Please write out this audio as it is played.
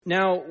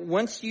Now,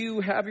 once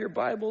you have your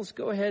Bibles,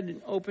 go ahead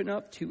and open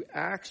up to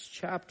Acts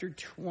chapter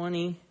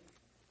 20.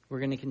 We're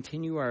going to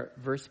continue our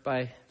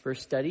verse-by-verse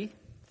study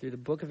through the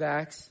book of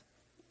Acts.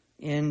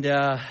 And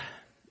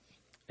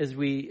as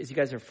you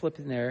guys are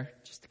flipping there,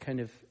 just to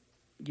kind of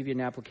give you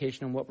an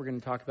application on what we're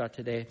going to talk about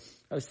today,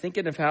 I was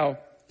thinking of how,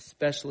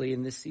 especially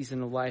in this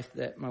season of life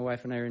that my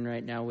wife and I are in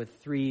right now, with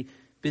three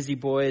busy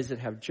boys that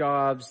have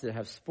jobs, that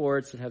have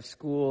sports, that have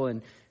school,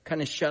 and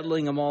kind of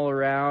shuttling them all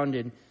around,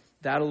 and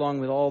that along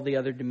with all the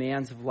other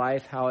demands of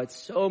life, how it's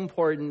so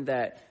important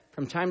that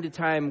from time to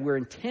time we're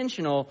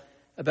intentional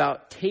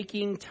about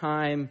taking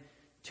time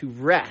to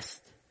rest.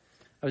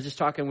 I was just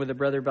talking with a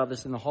brother about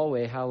this in the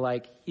hallway, how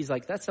he's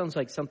like, that sounds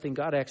like something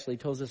God actually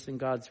tells us in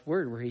God's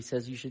word, where he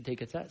says you should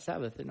take a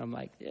Sabbath. And I'm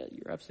like, yeah,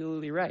 you're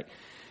absolutely right.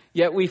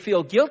 Yet we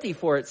feel guilty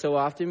for it so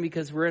often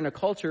because we're in a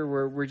culture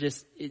where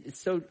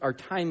our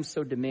time's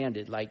so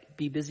demanded, like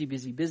be busy,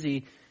 busy,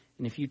 busy.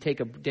 And if you take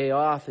a day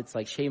off, it's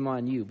like shame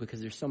on you because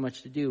there's so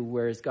much to do.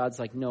 Whereas God's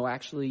like, no,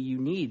 actually you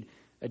need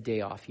a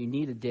day off. You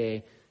need a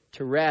day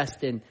to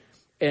rest. And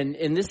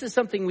this is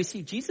something we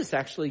see Jesus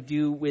actually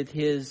do with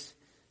his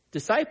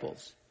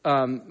disciples.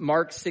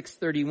 Mark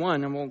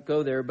 6:31, I won't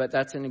go there, but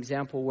that's an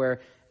example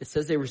where it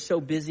says they were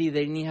so busy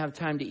they didn't even have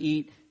time to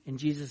eat. And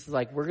Jesus is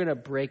like, we're going to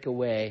break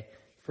away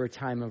for a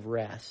time of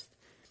rest.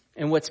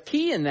 And what's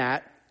key in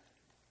that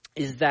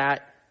is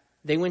that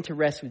they went to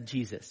rest with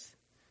Jesus.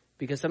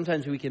 Because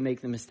sometimes we can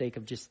make the mistake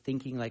of just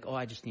thinking like, oh,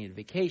 I just need a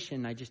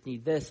vacation, I just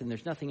need this, and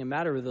there's nothing the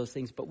matter with those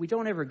things. But we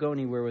don't ever go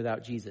anywhere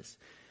without Jesus.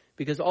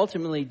 Because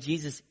ultimately,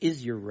 Jesus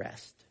is your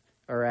rest,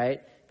 all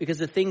right? Because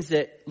the things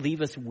that leave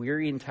us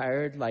weary and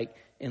tired,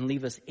 and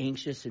leave us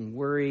anxious and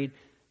worried,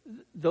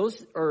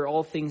 those are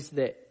all things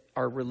that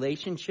our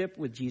relationship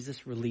with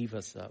Jesus relieves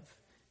us of.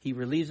 He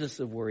relieves us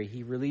of worry.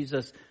 He relieves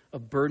us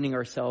of burdening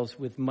ourselves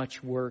with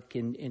much work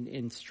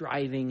and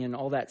striving and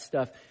all that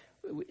stuff.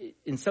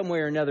 In some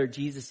way or another,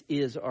 Jesus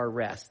is our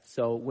rest.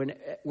 So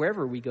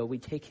wherever we go, we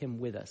take him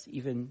with us,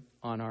 even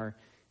on our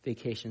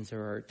vacations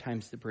or our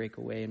times to break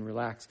away and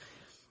relax.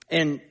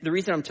 And the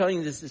reason I'm telling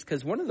you this is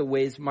because one of the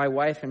ways my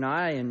wife and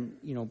I and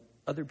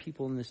other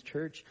people in this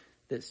church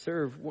that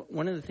serve,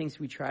 one of the things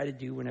we try to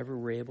do whenever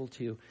we're able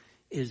to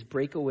is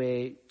break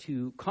away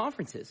to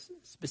conferences,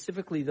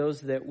 specifically those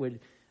that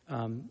would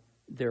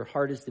their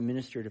heart is to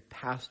minister to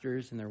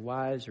pastors and their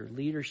wives or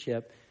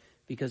leadership,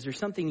 because there's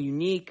something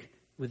unique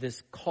with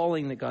this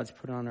calling that God's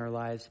put on our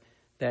lives,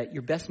 that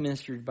you're best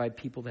ministered by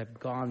people that have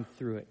gone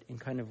through it and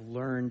kind of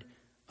learned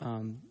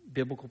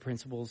biblical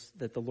principles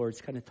that the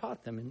Lord's kind of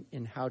taught them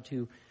and how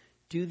to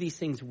do these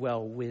things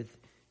well with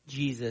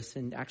Jesus.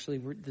 And actually,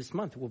 this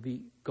month we'll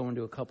be going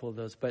to a couple of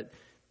those. But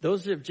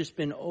those have just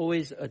been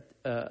always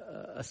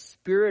a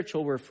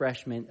spiritual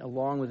refreshment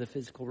along with a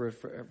physical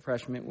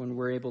refreshment when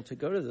we're able to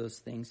go to those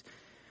things.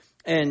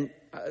 And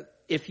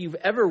if you've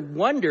ever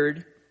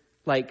wondered,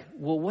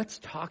 what's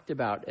talked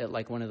about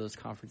at one of those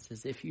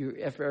conferences? If you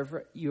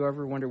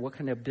ever wonder what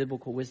kind of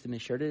biblical wisdom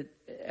is shared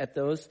at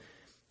those,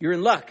 you're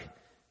in luck.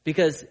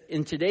 Because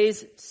in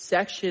today's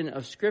section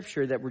of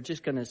Scripture that we're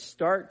just going to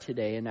start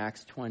today in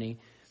Acts 20,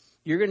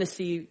 you're going to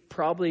see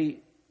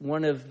probably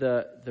one of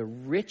the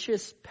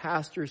richest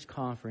pastors'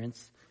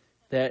 conference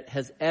that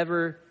has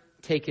ever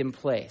taken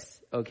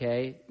place,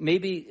 okay?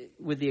 Maybe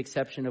with the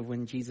exception of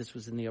when Jesus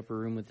was in the upper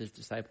room with his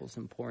disciples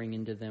and pouring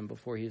into them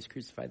before he was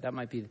crucified.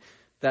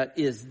 That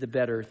is the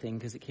better thing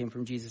because it came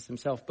from Jesus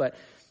himself. But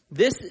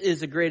this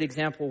is a great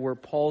example where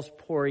Paul's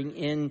pouring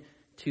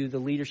into the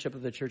leadership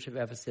of the church of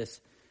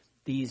Ephesus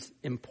these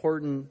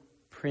important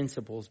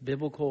principles,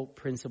 biblical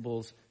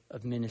principles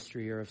of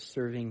ministry or of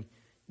serving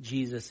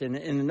Jesus. And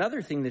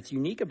another thing that's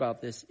unique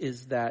about this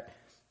is that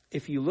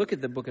if you look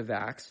at the book of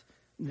Acts,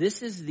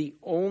 this is the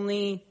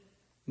only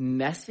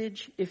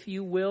message, if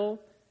you will,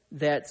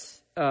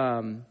 that's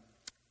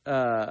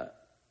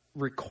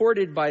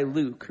recorded by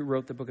Luke, who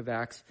wrote the book of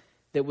Acts,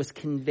 that was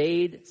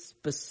conveyed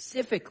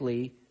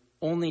specifically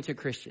only to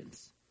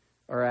Christians.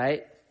 All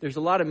right? There's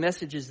a lot of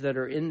messages that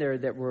are in there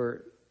that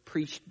were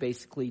preached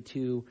basically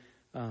to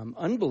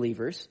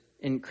unbelievers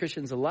and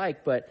Christians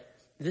alike, but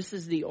this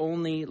is the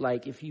only,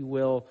 if you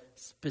will,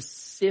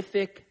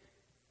 specific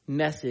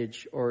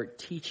message or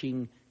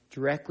teaching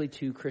directly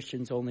to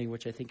Christians only,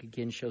 which I think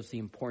again shows the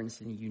importance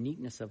and the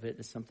uniqueness of it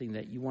as something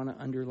that you want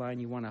to underline,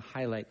 you want to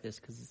highlight this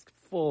because it's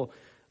full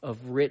of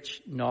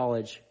rich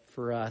knowledge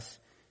for us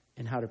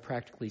and how to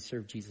practically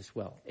serve Jesus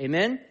well.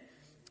 Amen?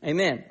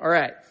 Amen. All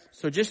right.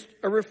 So just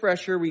a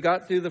refresher. We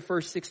got through the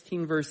first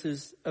 16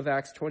 verses of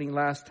Acts 20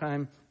 last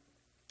time.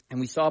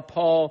 And we saw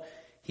Paul.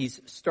 He's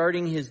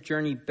starting his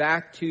journey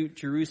back to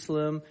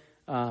Jerusalem,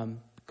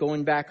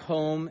 going back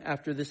home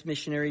after this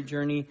missionary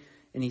journey.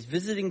 And he's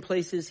visiting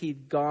places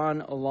he'd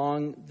gone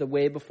along the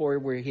way before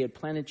where he had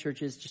planted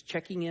churches, just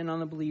checking in on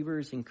the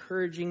believers,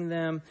 encouraging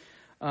them.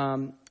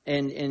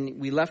 And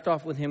we left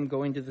off with him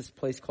going to this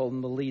place called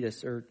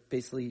Miletus, or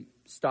basically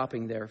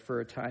stopping there for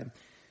a time.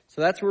 So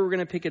that's where we're going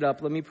to pick it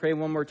up. Let me pray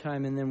one more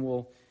time, and then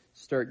we'll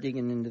start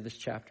digging into this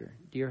chapter.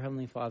 Dear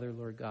Heavenly Father,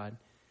 Lord God,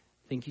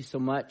 thank you so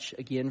much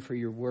again for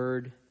your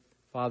word.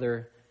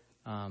 Father,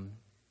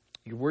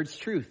 your word's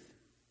truth.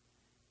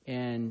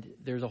 And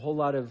there's a whole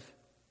lot of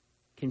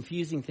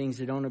confusing things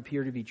that don't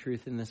appear to be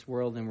truth in this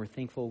world, and we're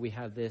thankful we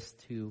have this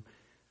to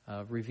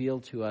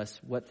reveal to us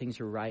what things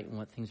are right and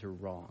what things are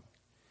wrong.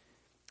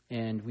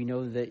 And we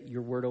know that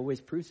your word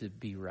always proves to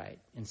be right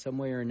in some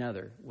way or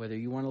another, whether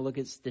you want to look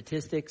at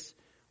statistics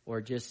or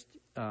just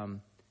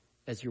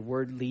as your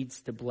word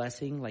leads to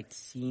blessing, like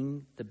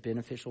seeing the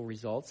beneficial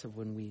results of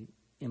when we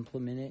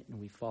implement it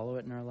and we follow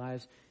it in our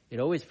lives, it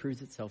always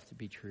proves itself to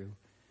be true.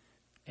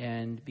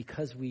 And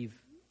because we've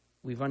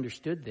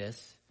understood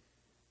this,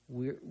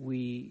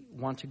 we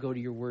want to go to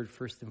your word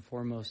first and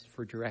foremost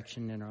for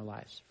direction in our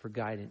lives, for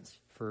guidance,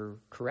 for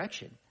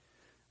correction,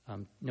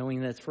 knowing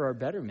that it's for our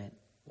betterment.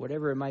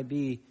 Whatever it might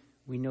be,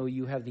 we know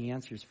you have the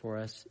answers for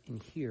us in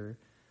here.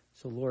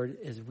 So, Lord,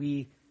 as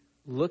we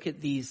look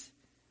at these,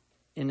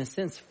 in a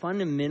sense,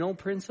 fundamental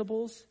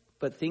principles,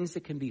 but things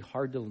that can be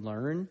hard to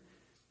learn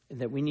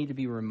and that we need to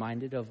be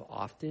reminded of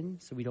often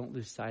so we don't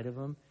lose sight of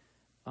them,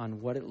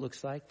 on what it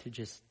looks like to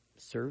just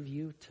serve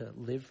you, to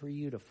live for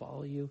you, to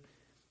follow you.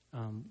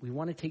 We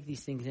want to take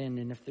these things in,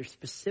 and if there's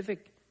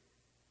specific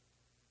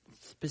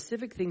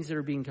things that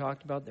are being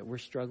talked about that we're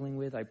struggling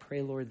with, I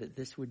pray, Lord, that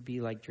this would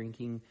be like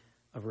drinking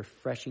a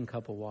refreshing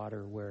cup of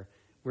water where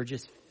we're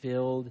just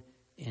filled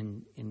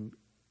and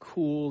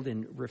cooled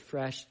and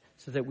refreshed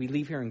so that we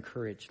leave here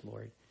encouraged,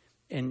 Lord,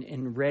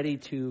 and ready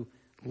to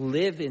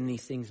live in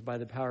these things by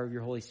the power of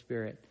your Holy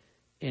Spirit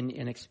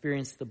and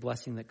experience the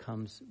blessing that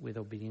comes with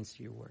obedience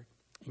to your word.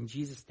 In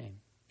Jesus' name,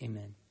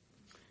 amen.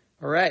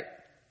 All right.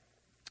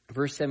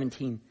 Verse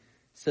 17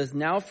 says,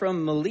 now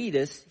from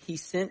Miletus he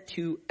sent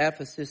to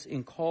Ephesus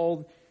and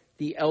called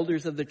the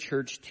elders of the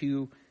church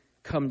to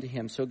come to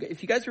him. So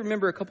if you guys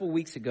remember a couple of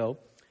weeks ago,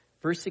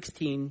 verse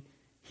 16,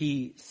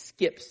 he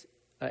skips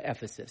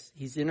Ephesus.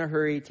 He's in a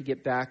hurry to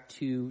get back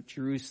to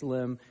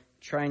Jerusalem,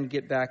 trying to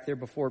get back there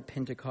before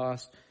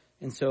Pentecost.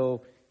 And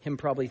so him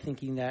probably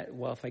thinking that,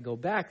 well, if I go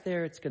back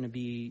there, it's going to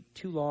be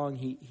too long.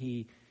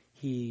 He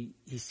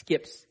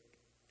skips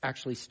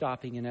actually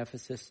stopping in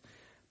Ephesus.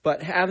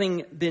 But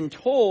having been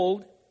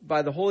told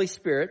by the Holy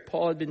Spirit,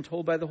 Paul had been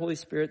told by the Holy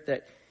Spirit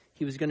that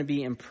he was going to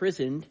be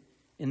imprisoned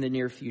in the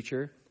near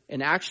future.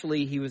 And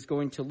actually, he was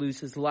going to lose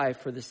his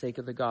life for the sake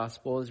of the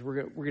gospel. As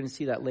we're going to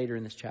see that later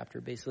in this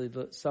chapter. Basically,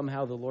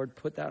 somehow the Lord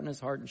put that in his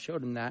heart and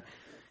showed him that.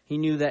 He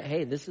knew that,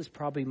 hey, this is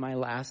probably my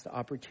last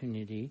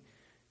opportunity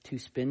to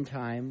spend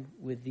time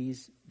with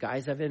these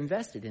guys I've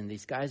invested in,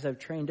 these guys I've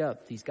trained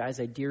up, these guys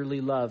I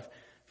dearly love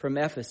from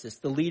Ephesus,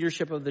 the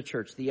leadership of the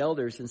church, the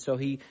elders. And so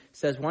he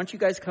says, why don't you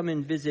guys come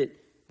and visit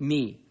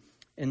me?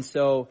 And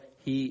so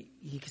he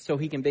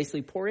can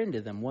basically pour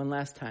into them one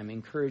last time,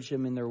 encourage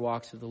them in their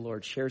walks with the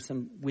Lord, share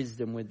some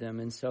wisdom with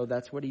them. And so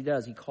that's what he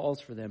does. He calls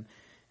for them.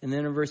 And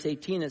then in verse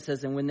 18 it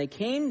says, and when they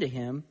came to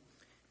him,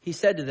 he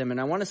said to them,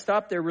 and I want to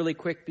stop there really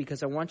quick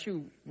because I want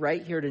you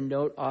right here to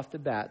note off the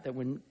bat that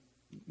when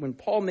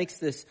Paul makes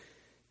this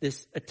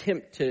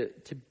attempt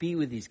to be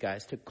with these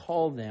guys, to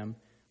call them,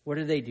 what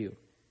do?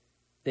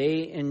 They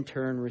in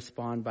turn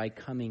respond by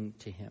coming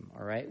to him,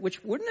 all right?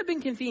 Which wouldn't have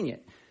been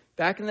convenient.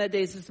 Back in that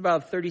days, it's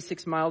about a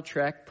 36-mile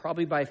trek,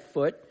 probably by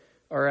foot,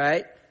 all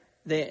right?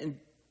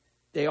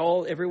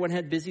 Everyone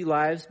had busy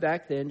lives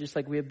back then, just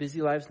like we have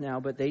busy lives now,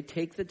 but they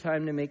take the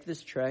time to make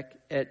this trek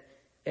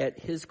at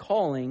his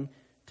calling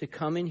to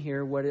come and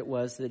hear what it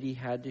was that he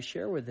had to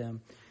share with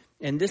them.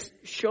 And this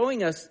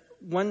showing us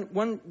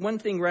one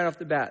thing right off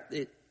the bat.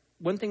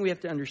 One thing we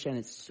have to understand,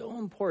 it's so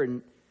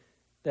important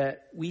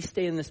that we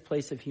stay in this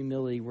place of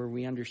humility where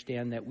we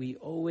understand that we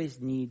always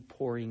need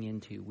pouring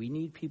into. We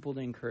need people to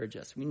encourage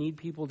us. We need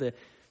people to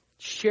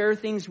share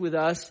things with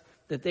us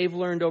that they've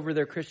learned over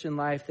their Christian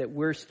life that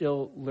we're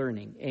still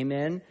learning.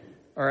 Amen?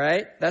 All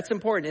right? That's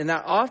important. And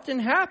that often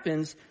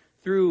happens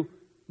through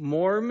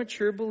more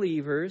mature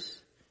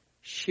believers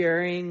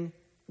sharing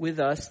with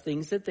us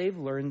things that they've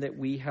learned that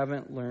we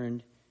haven't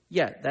learned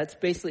yet. That's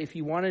basically, if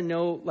you want to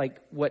know like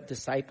what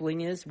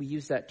discipling is, we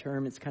use that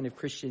term. It's kind of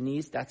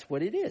Christianese. That's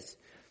what it is.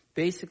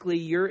 Basically,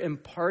 you're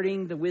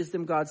imparting the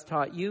wisdom God's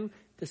taught you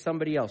to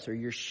somebody else, or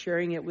you're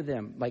sharing it with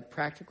them. Like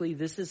practically,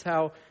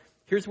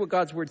 here's what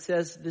God's word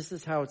says. This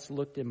is how it's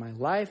looked in my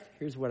life.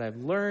 Here's what I've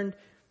learned.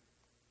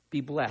 Be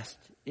blessed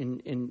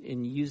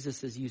and use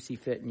this as you see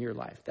fit in your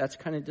life. That's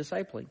kind of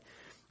discipling.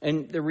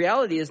 And the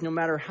reality is, no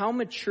matter how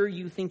mature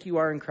you think you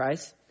are in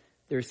Christ,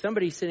 there's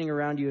somebody sitting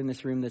around you in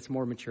this room that's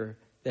more mature,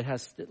 that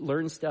has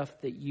learned stuff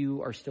that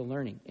you are still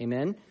learning.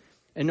 Amen?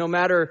 And no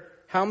matter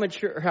how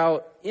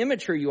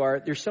immature you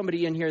are, there's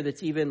somebody in here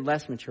that's even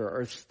less mature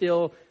or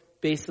still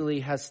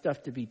basically has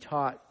stuff to be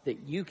taught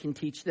that you can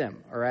teach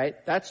them. All right?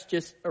 That's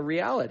just a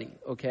reality.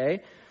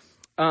 Okay?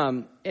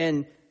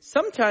 And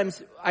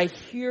sometimes I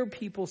hear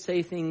people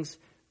say things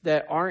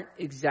that aren't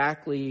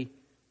exactly,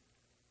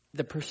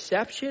 the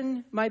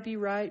perception might be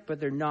right,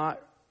 but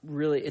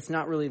it's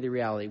not really the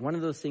reality. One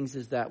of those things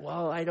is that,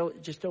 well, I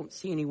don't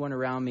see anyone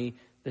around me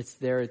that's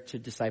there to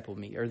disciple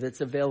me or that's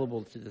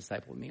available to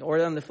disciple me.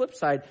 Or on the flip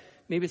side,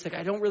 maybe it's like,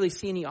 I don't really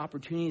see any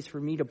opportunities for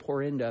me to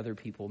pour into other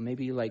people.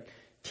 Maybe like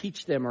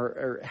teach them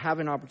or have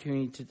an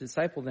opportunity to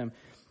disciple them.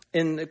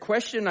 And the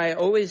question I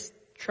always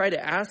try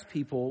to ask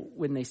people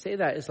when they say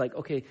that is like,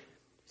 okay,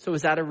 so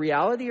is that a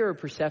reality or a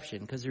perception?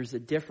 Because there's a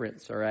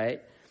difference, all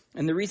right?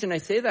 And the reason I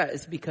say that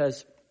is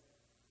because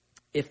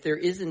if there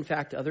is, in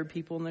fact, other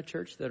people in the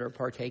church that are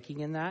partaking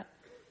in that,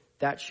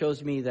 that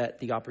shows me that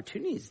the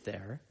opportunity is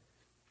there.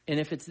 And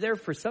if it's there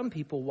for some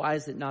people, why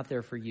is it not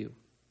there for you?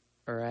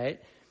 All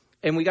right?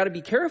 And we got to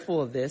be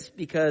careful of this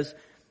because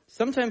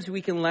sometimes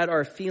we can let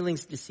our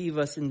feelings deceive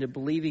us into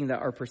believing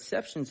that our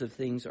perceptions of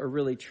things are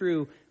really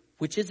true,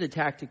 which is a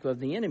tactic of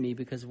the enemy,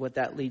 because what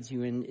that leads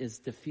you in is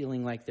the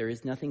feeling like there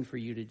is nothing for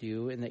you to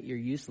do and that you're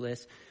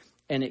useless.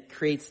 And it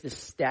creates this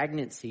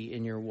stagnancy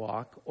in your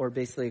walk, or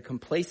basically a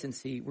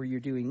complacency where you're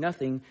doing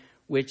nothing,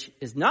 which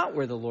is not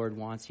where the Lord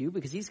wants you,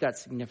 because he's got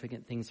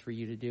significant things for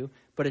you to do.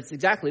 But it's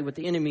exactly what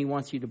the enemy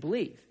wants you to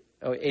believe.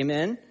 Oh,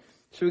 amen?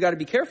 So we got to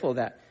be careful of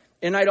that.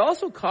 And I'd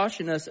also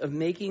caution us of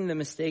making the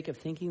mistake of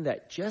thinking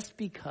that just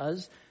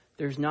because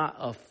there's not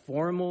a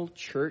formal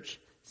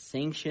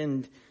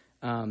church-sanctioned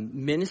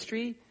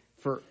ministry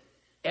for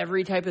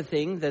every type of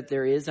thing that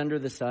there is under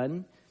the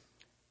sun,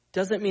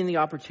 doesn't mean the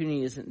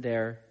opportunity isn't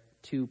there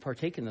to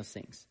partake in those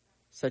things,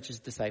 such as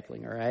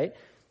discipling, all right?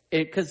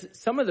 Because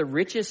some of the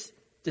richest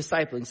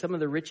discipling, some of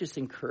the richest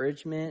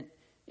encouragement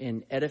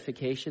and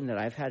edification that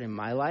I've had in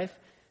my life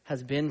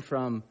has been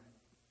from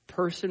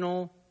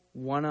personal,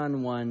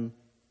 one-on-one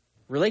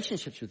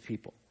relationships with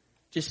people.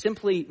 Just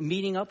simply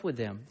meeting up with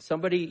them.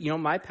 Somebody,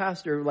 my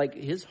pastor, like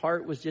his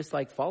heart was just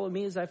like, follow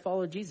me as I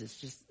follow Jesus.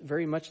 Just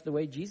very much the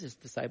way Jesus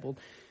discipled.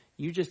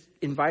 You just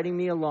inviting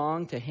me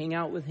along to hang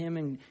out with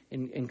him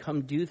and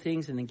come do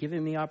things, and then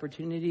giving me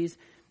opportunities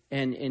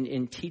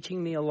and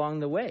teaching me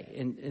along the way.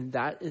 And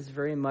that is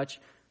very much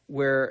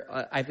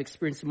where I've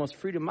experienced the most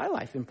fruit in my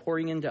life, and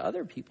pouring into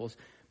other people's.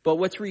 But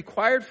what's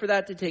required for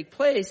that to take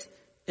place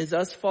is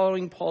us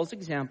following Paul's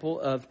example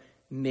of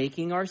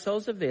making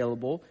ourselves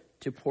available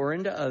to pour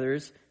into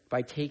others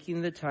by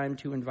taking the time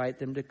to invite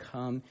them to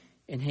come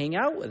and hang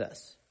out with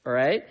us. All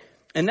right?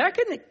 And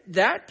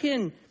that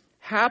can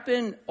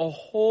happen a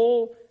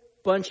whole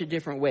bunch of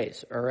different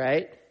ways. All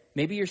right?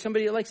 Maybe you're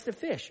somebody that likes to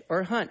fish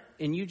or hunt,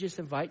 and you just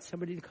invite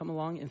somebody to come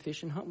along and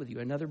fish and hunt with you,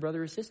 another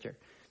brother or sister.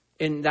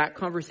 And that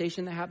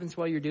conversation that happens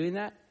while you're doing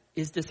that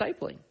is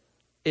discipling.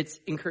 It's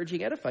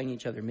encouraging, edifying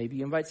each other. Maybe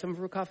you invite someone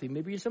for coffee.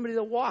 Maybe you're somebody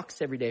that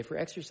walks every day for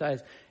exercise.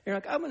 And you're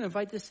like, I'm going to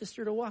invite this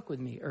sister to walk with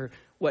me, or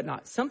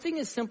whatnot. Something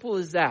as simple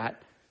as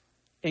that.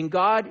 And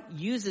God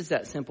uses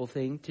that simple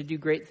thing to do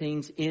great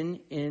things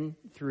in,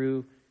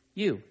 through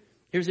you.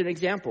 Here's an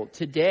example.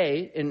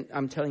 Today, and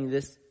I'm telling you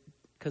this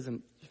because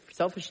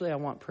selfishly I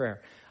want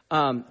prayer.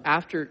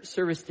 After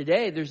service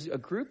today, there's a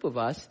group of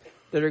us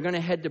that are going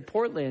to head to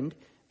Portland,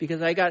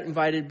 because I got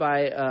invited by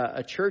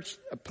a church,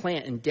 a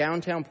plant in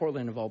downtown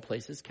Portland, of all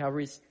places,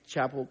 Calvary's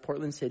Chapel,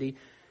 Portland City,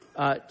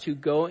 to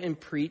go and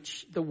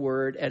preach the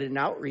word at an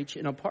outreach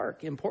in a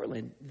park in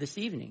Portland this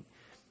evening.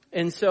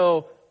 And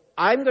so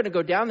I'm going to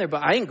go down there,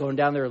 but I ain't going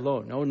down there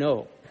alone. Oh,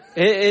 no.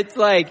 It's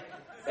like,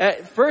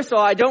 first of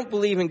all, I don't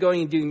believe in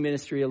going and doing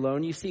ministry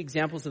alone. You see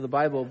examples of the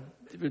Bible,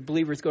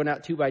 believers going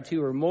out 2 by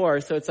 2 or more.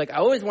 So it's like, I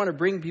always want to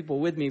bring people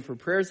with me for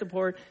prayer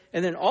support.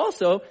 And then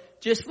also,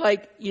 just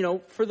like,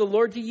 for the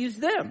Lord to use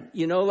them,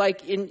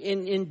 like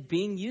in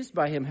being used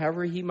by him,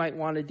 however he might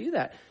want to do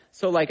that.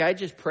 So like, I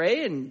just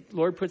pray, and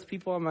Lord puts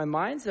people on my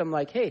mind. So I'm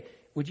like, hey,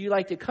 would you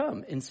like to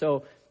come? And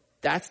so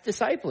that's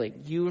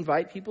discipling. You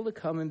invite people to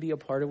come and be a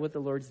part of what the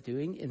Lord's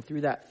doing. And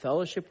through that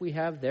fellowship we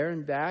have there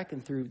and back,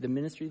 and through the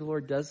ministry the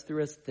Lord does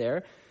through us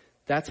there,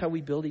 that's how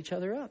we build each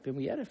other up and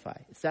we edify.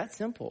 It's that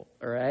simple.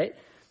 All right.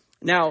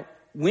 Now,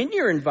 when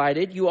you're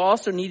invited, you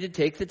also need to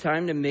take the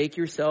time to make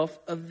yourself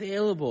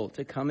available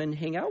to come and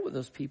hang out with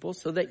those people,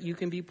 so that you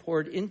can be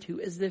poured into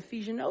as the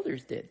Ephesian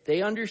elders did.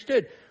 They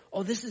understood,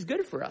 oh, this is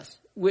good for us.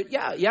 We're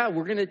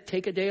going to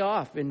take a day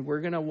off and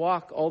we're going to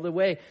walk all the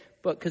way.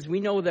 But because we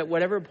know that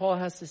whatever Paul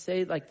has to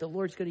say, like, the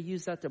Lord's going to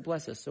use that to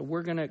bless us. So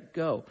we're going to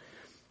go.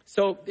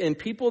 So, and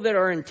people that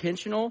are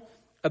intentional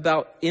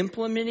about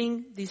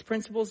implementing these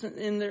principles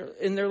in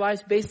their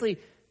lives, basically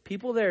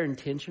people that are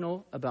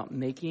intentional about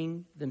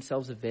making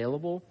themselves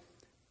available,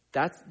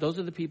 those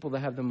are the people that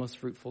have the most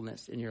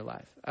fruitfulness in your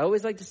life. I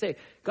always like to say,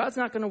 God's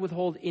not going to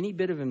withhold any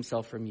bit of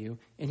himself from you,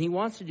 and he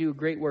wants to do a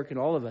great work in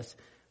all of us,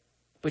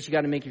 but you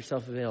got to make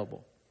yourself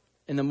available.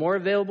 And the more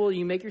available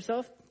you make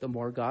yourself, the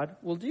more God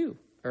will do.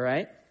 All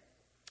right?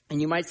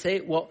 And you might say,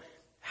 well,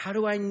 how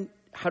do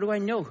I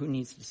know who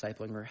needs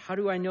discipling, or how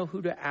do I know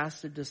who to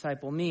ask to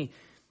disciple me?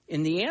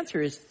 And the answer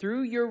is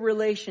through your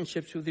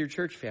relationships with your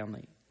church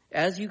family.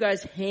 As you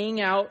guys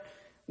hang out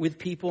with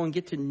people and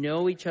get to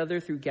know each other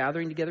through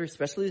gathering together,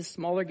 especially the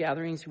smaller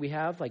gatherings we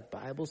have, like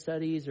Bible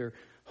studies or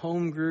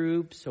home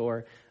groups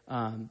or,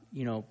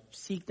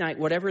 Seek Night,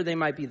 whatever they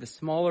might be, the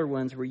smaller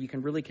ones where you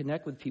can really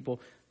connect with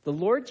people, the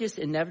Lord just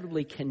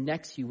inevitably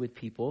connects you with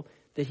people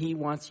that he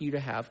wants you to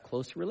have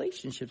close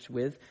relationships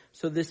with,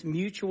 so this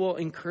mutual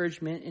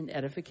encouragement and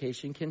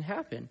edification can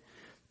happen.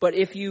 But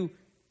if you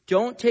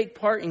don't take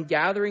part in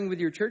gathering with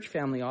your church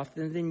family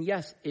often, then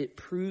yes, it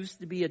proves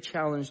to be a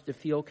challenge to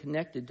feel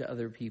connected to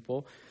other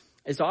people,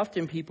 as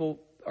often people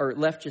are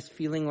left just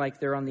feeling like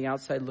they're on the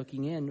outside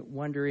looking in,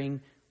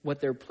 wondering what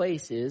their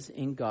place is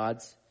in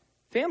God's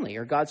family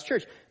or God's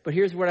church. But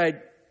here's what I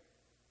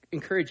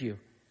encourage you.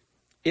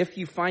 If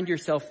you find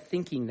yourself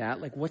thinking that,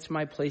 like, what's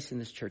my place in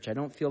this church? I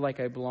don't feel like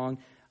I belong.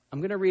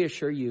 I'm going to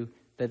reassure you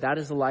that that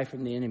is a lie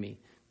from the enemy,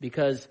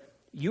 because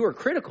you are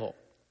critical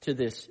to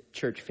this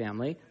church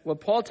family. What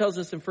Paul tells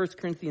us in 1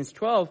 Corinthians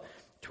 12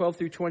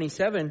 through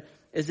 27,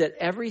 is that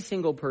every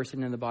single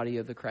person in the body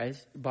of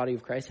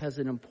Christ has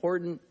an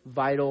important,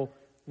 vital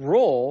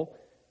role,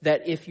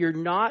 that if you're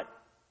not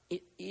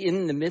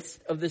in the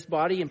midst of this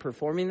body and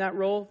performing that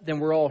role, then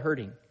we're all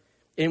hurting.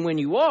 And when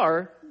you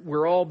are,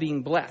 we're all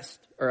being blessed.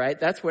 All right,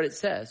 that's what it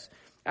says.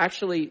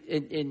 Actually,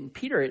 in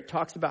Peter, it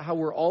talks about how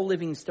we're all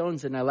living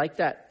stones, and I like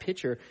that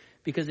picture,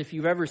 because if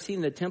you've ever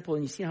seen the temple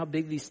and you see how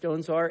big these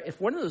stones are, if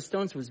one of those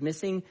stones was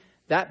missing,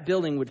 that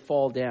building would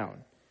fall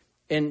down.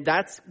 And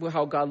that's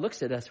how God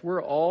looks at us.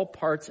 We're all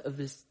parts of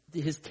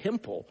his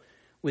temple,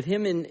 with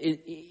him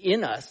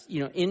in us,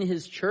 in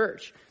his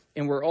church.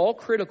 And we're all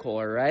critical,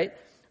 all right?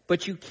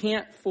 But you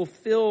can't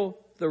fulfill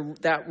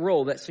that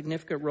role, that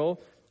significant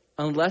role,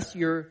 unless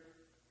you're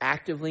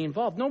actively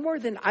involved. No more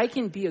than I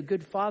can be a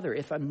good father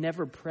if I'm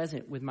never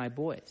present with my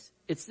boys.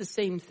 It's the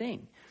same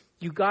thing.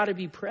 You got to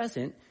be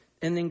present,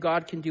 and then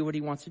God can do what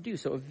he wants to do.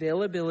 So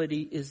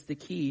availability is the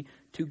key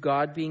to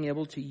God being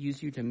able to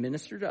use you to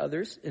minister to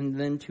others, and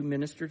then to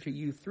minister to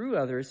you through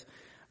others.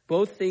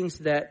 Both things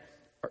that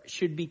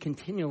should be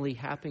continually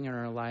happening in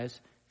our lives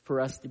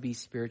for us to be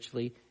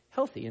spiritually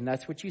healthy. And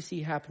that's what you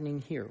see happening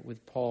here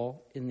with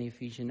Paul in the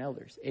Ephesian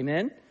elders.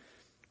 Amen?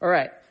 All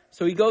right.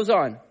 So he goes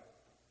on.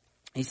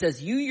 He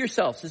says, you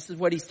yourselves, this is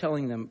what he's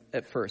telling them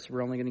at first.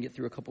 We're only going to get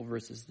through a couple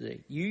verses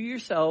today. You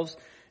yourselves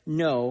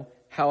know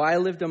how I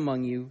lived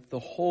among you the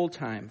whole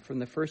time, from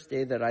the first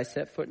day that I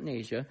set foot in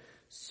Asia,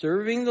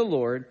 serving the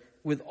Lord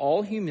with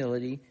all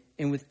humility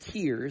and with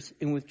tears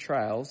and with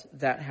trials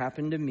that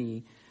happened to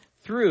me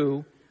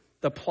through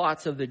the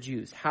plots of the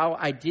Jews. How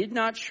I did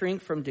not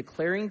shrink from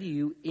declaring to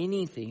you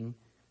anything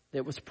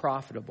that was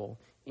profitable,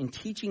 in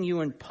teaching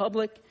you in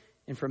public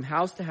and from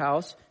house to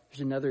house.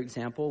 There's another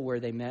example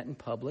where they met in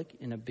public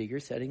in a bigger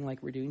setting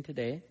like we're doing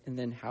today, and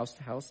then house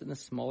to house in a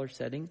smaller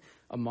setting,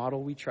 a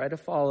model we try to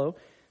follow.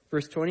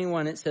 Verse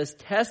 21, it says,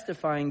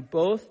 testifying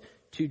both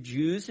to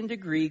Jews and to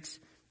Greeks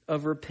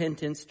of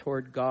repentance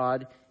toward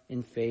God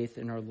in faith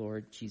in our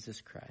Lord Jesus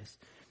Christ.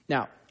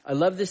 Now, I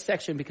love this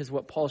section because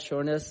what Paul's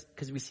showing us,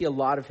 because we see a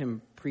lot of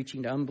him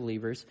preaching to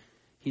unbelievers.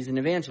 He's an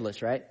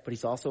evangelist, right? But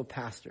he's also a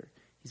pastor.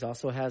 He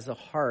also has a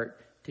heart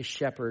to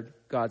shepherd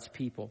God's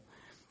people.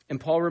 And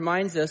Paul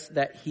reminds us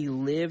that he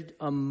lived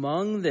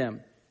among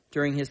them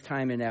during his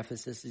time in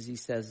Ephesus, as he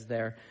says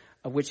there,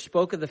 which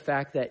spoke of the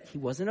fact that he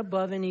wasn't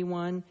above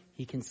anyone.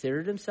 He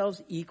considered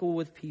himself equal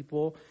with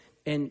people.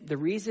 And the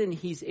reason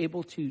he's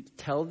able to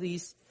tell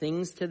these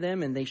things to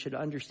them and they should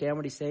understand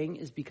what he's saying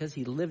is because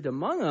he lived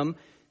among them.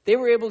 They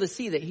were able to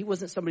see that he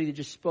wasn't somebody that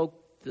just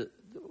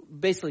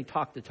basically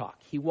talked the talk.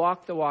 He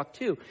walked the walk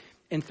too.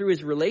 And through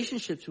his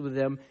relationships with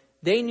them,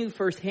 they knew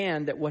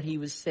firsthand that what he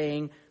was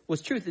saying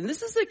was truth. And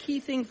this is a key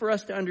thing for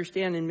us to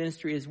understand in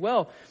ministry as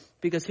well.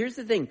 Because here's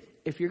the thing.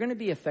 If you're going to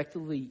be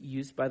effectively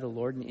used by the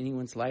Lord in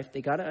anyone's life,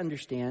 they got to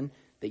understand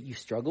that you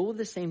struggle with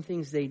the same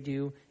things they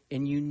do,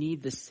 and you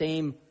need the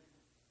same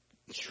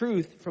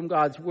truth from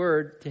God's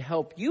word to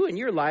help you in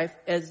your life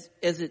as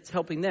it's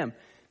helping them.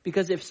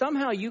 Because if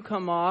somehow you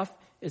come off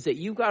as that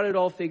you got it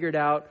all figured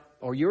out,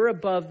 or you're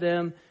above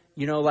them,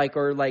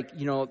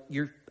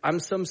 I'm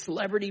some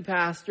celebrity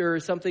pastor or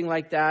something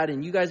like that,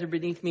 and you guys are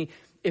beneath me.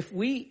 If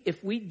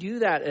we do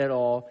that at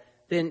all,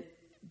 then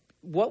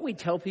what we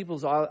tell people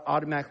is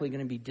automatically going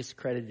to be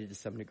discredited to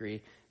some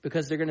degree,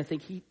 because they're going to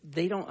think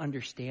they don't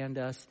understand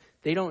us.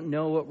 They don't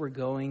know what we're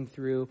going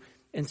through.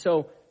 And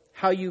so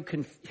how you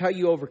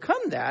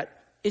overcome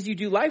that is you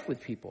do life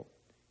with people.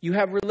 You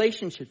have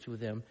relationships with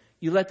them.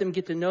 You let them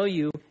get to know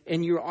you,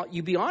 and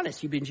you be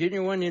honest. You be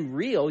genuine and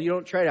real. You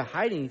don't try to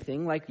hide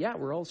anything. Like, yeah,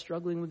 we're all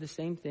struggling with the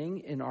same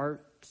thing, and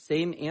our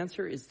same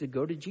answer is to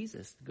go to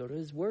Jesus, to go to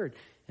his word.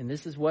 And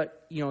this is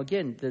what,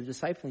 again, the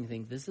discipling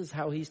thing, this is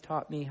how he's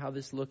taught me how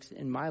this looks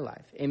in my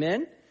life.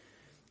 Amen?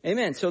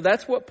 Amen. So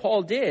that's what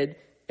Paul did,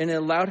 and it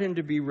allowed him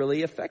to be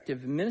really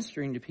effective in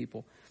ministering to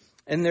people.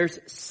 And there's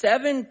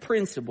 7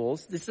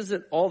 principles. This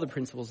isn't all the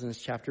principles in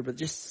this chapter, but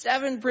just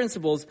 7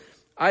 principles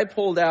I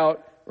pulled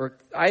out,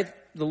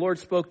 the Lord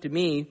spoke to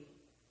me,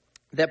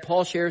 that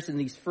Paul shares in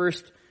these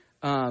first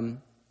 4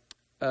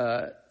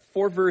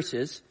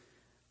 verses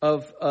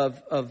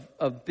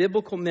of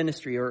biblical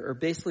ministry, or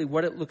basically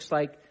what it looks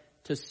like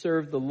to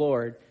serve the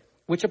Lord,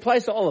 which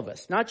applies to all of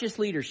us, not just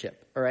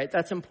leadership. All right,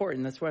 that's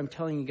important. That's why I'm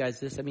telling you guys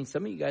this. I mean,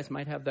 some of you guys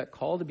might have that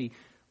call to be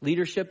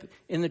leadership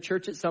in the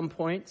church at some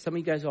point. Some of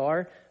you guys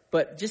are,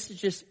 but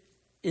just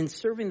in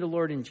serving the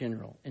Lord in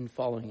general and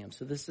following him.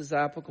 So this is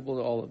applicable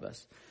to all of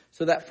us.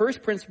 So that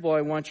first principle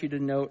I want you to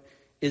note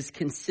is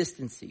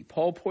consistency.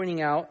 Paul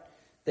pointing out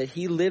that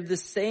he lived the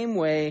same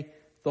way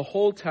the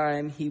whole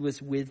time he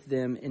was with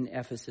them in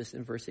Ephesus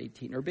in verse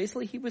 18. Or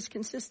basically, he was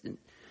consistent.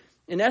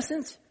 In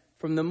essence,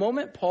 from the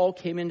moment Paul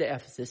came into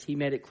Ephesus, he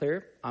made it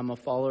clear, I'm a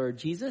follower of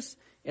Jesus,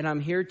 and I'm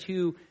here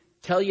to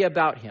tell you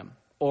about him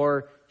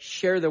or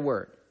share the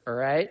word, all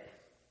right?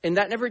 And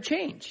that never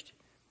changed.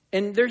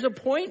 And there's a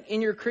point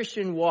in your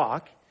Christian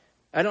walk,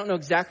 I don't know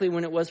exactly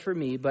when it was for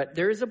me, but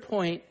there is a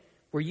point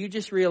where you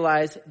just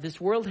realize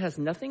this world has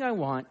nothing I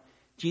want,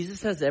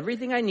 Jesus has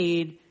everything I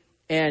need,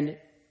 and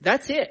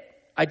that's it.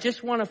 I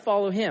just want to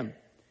follow him.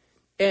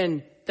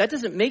 And that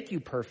doesn't make you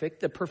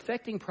perfect. The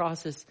perfecting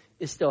process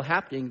is still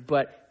happening.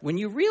 But when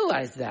you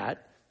realize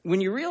that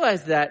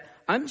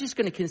I'm just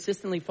going to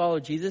consistently follow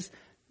Jesus,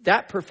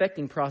 that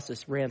perfecting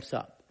process ramps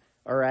up.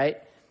 All right?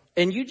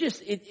 And you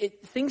just,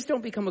 things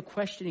don't become a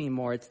question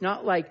anymore. It's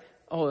not like,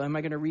 oh, am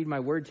I going to read my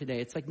word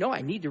today? It's like, no,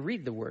 I need to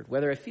read the word,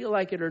 whether I feel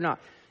like it or not.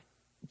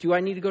 Do I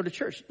need to go to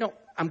church? No,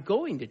 I'm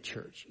going to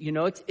church. You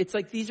know, it's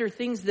like these are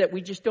things that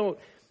we just don't,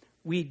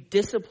 we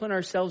discipline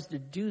ourselves to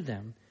do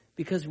them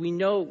because we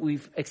know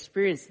we've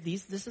experienced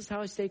these. This is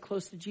how I stay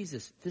close to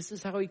Jesus. This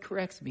is how he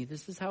corrects me.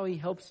 This is how he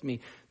helps me.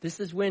 This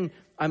is when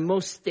I'm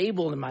most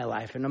stable in my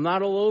life and I'm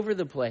not all over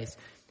the place.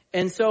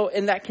 And so,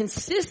 and that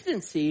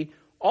consistency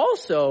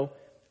also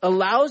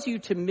allows you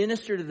to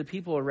minister to the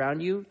people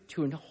around you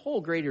to a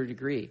whole greater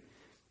degree.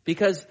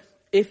 Because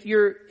if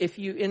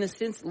you, in a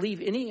sense,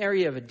 leave any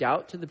area of a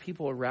doubt to the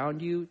people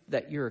around you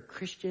that you're a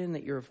Christian,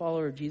 that you're a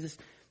follower of Jesus,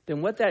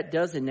 then what that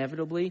does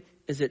inevitably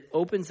is it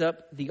opens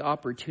up the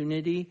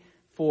opportunity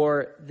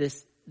for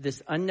this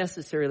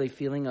unnecessarily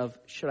feeling of,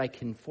 should I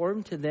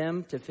conform to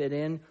them to fit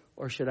in,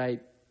 or should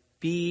I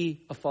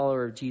be a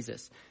follower of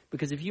Jesus?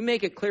 Because if you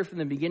make it clear from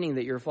the beginning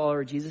that you're a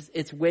follower of Jesus,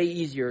 it's way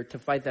easier to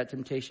fight that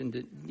temptation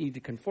to need to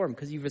conform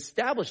because you've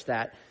established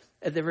that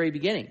at the very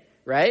beginning,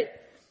 right?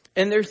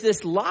 And there's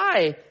this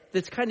lie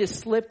that's kind of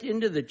slipped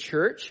into the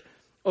church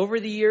over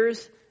the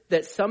years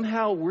that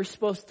somehow we're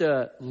supposed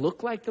to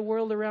look like the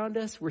world around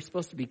us. We're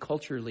supposed to be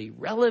culturally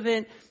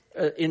relevant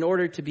in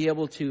order to be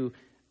able to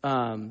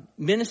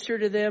minister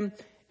to them.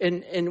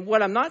 And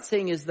what I'm not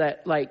saying is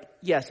that, like,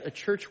 yes, a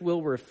church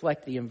will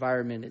reflect the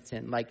environment it's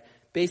in. Like,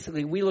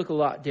 basically, we look a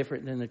lot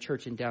different than the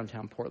church in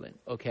downtown Portland,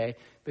 okay?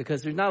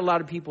 Because there's not a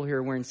lot of people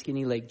here wearing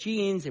skinny leg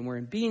jeans and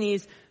wearing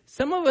beanies.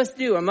 Some of us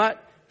do. I'm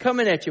not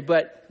coming at you,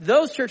 but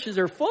those churches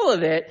are full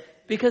of it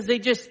because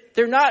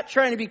they're not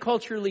trying to be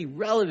culturally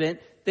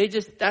relevant.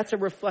 That's a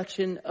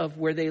reflection of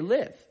where they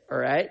live, all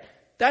right?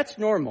 That's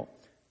normal.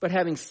 But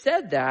having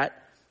said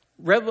that,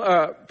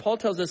 Paul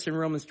tells us in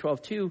Romans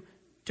 12:2,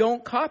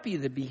 don't copy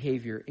the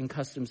behavior and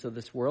customs of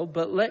this world,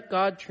 but let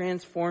God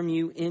transform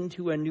you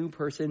into a new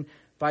person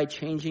by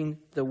changing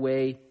the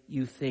way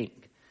you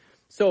think.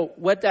 So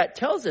what that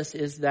tells us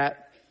is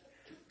that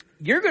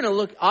you're going to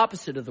look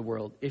opposite of the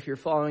world if you're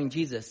following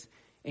Jesus.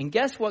 And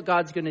guess what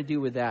God's going to do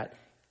with that?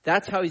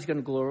 That's how he's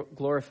going to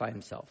glorify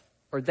himself.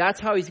 Or that's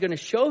how he's going to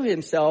show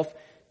himself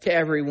to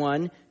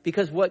everyone,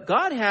 because what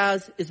God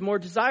has is more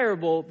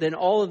desirable than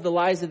all of the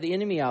lies of the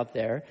enemy out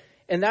there.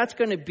 And that's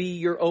going to be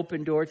your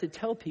open door to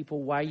tell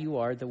people why you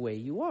are the way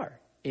you are.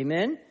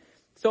 Amen?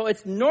 So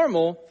it's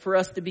normal for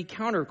us to be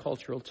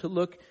countercultural, to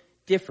look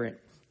different.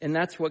 And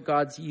that's what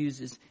God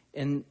uses.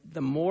 And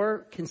the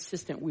more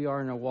consistent we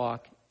are in our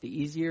walk, the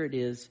easier it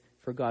is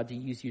for God to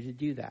use you to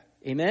do that.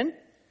 Amen?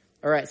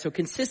 All right, so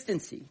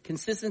consistency.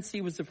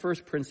 Consistency was the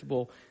first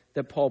principle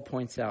that Paul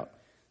points out.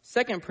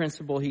 Second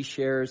principle he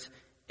shares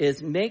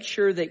is make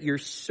sure that you're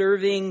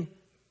serving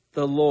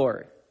the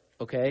Lord.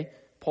 Okay?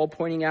 Paul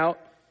pointing out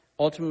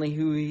ultimately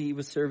who he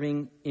was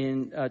serving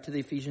to the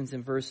Ephesians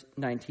in verse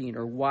 19,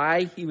 or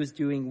why he was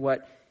doing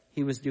what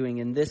he was doing.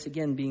 And this,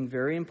 again, being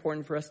very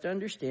important for us to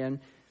understand,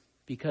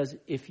 because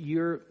if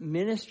your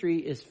ministry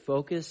is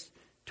focused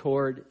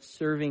toward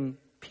serving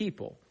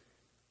people,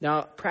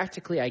 now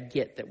practically I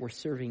get that we're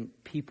serving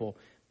people,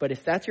 but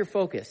if that's your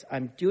focus,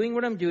 I'm doing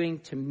what I'm doing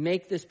to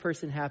make this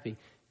person happy,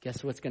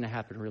 guess what's going to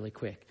happen really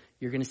quick?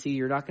 You're going to see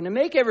you're not going to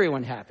make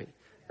everyone happy.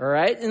 All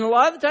right? And a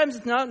lot of the times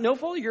it's no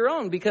fault of your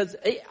own, because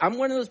hey, I'm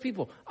one of those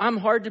people. I'm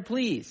hard to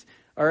please.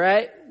 All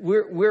right?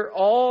 We're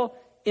all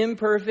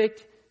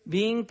imperfect,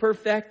 being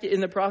perfect in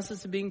the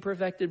process of being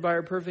perfected by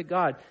our perfect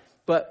God.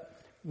 But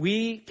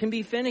we can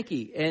be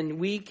finicky, and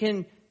we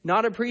can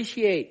not give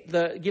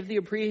the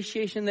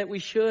appreciation that we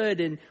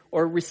should,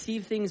 or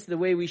receive things the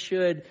way we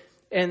should.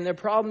 And the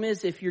problem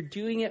is, if you're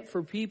doing it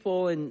for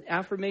people and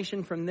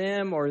affirmation from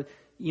them, or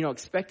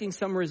expecting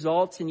some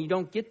results, and you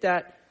don't get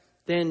that,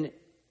 then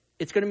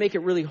it's going to make it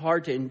really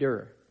hard to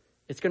endure.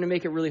 It's going to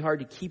make it really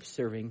hard to keep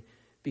serving,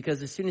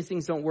 because as soon as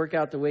things don't work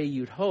out the way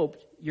you'd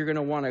hoped, you're going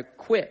to want to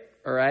quit,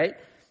 all right?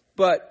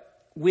 But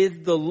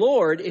with the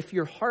Lord, if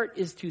your heart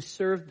is to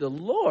serve the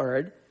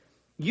Lord,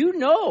 you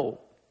know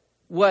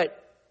what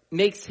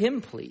makes him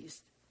pleased.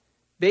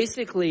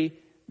 Basically,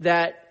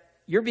 that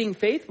you're being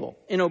faithful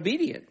and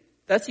obedient.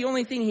 That's the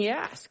only thing he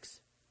asks,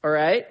 all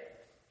right?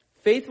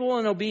 Faithful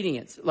and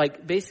obedience.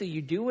 Like, basically,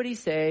 you do what he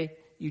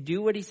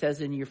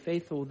says, and you're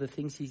faithful with the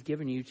things he's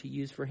given you to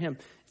use for him.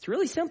 It's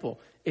really simple.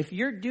 If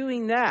you're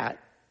doing that,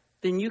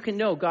 then you can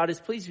know God is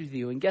pleased with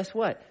you. And guess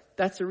what?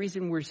 That's the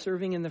reason we're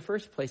serving in the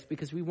first place,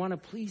 because we want to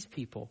please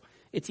people.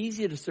 It's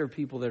easy to serve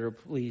people that are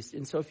pleased.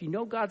 And so if you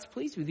know God's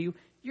pleased with you,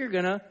 you're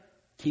going to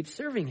keep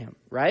serving him,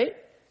 right?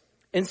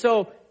 And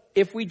so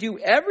if we do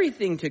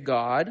everything to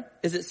God,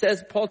 as it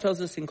says, Paul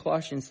tells us in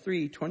Colossians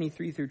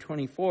 3:23 through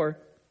 24,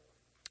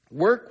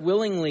 work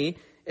willingly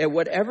at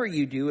whatever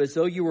you do as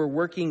though you were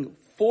working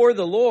for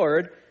the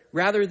Lord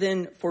rather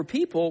than for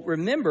people.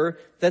 Remember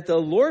that the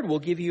Lord will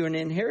give you an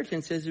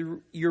inheritance as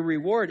your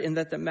reward, and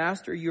that the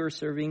master you're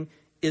serving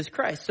is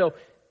Christ. So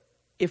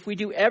if we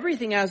do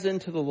everything as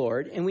unto the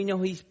Lord, and we know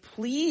he's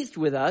pleased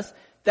with us,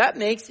 that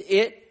makes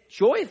it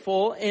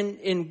joyful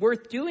and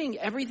worth doing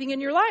everything in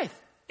your life.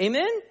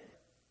 Amen?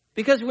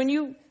 Because when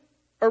you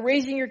are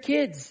raising your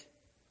kids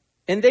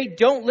and they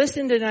don't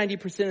listen to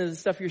 90% of the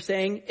stuff you're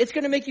saying, it's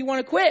going to make you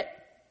want to quit.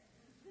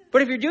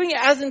 But if you're doing it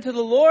as unto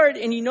the Lord,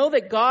 and you know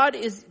that God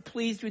is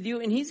pleased with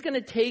you, and he's going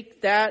to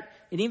take that,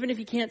 and even if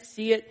you can't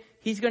see it,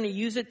 he's going to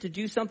use it to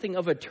do something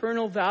of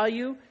eternal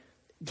value,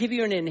 give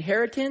you an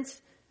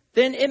inheritance,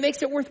 then it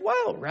makes it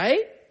worthwhile,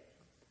 right?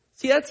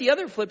 See, that's the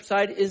other flip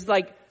side, is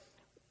like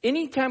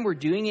anytime we're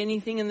doing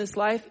anything in this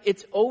life,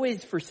 it's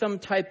always for some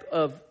type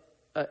of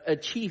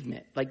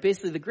achievement. Like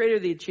basically the greater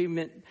the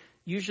achievement,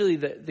 usually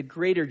the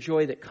greater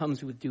joy that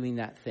comes with doing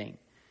that thing.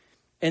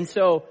 And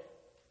so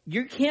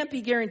you can't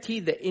be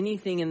guaranteed that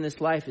anything in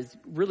this life is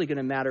really going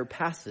to matter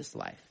past this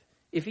life.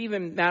 If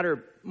even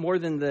matter more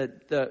than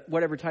the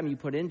whatever time you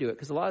put into it.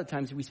 Because a lot of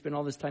times we spend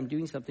all this time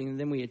doing something and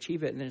then we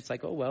achieve it and then it's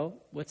like, oh, well,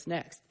 what's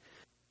next?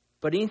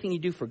 But anything you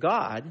do for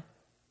God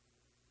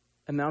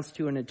amounts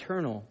to an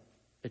eternal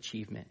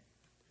achievement.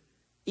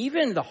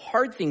 Even the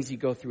hard things you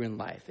go through in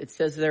life. It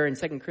says there in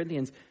 2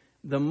 Corinthians,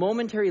 the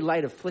momentary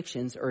light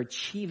afflictions are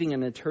achieving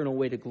an eternal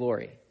way to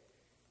glory.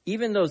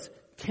 Even those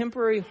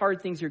temporary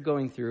hard things you're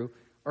going through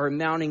are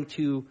amounting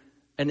to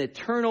an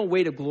eternal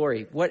way to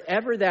glory.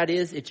 Whatever that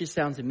is, it just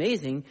sounds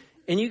amazing,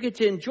 and you get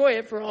to enjoy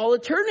it for all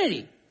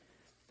eternity.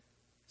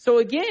 So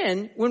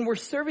again, when we're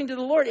serving to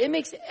the Lord, it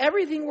makes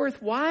everything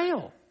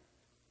worthwhile.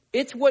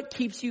 It's what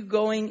keeps you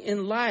going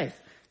in life.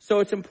 So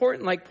it's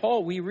important, like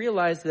Paul, we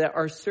realize that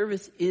our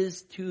service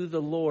is to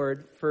the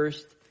Lord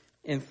first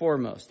and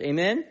foremost.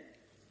 Amen?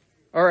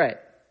 All right.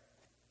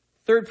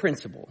 Third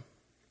principle.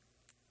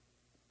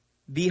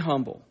 Be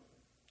humble.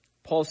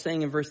 Paul's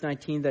saying in verse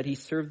 19 that he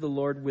served the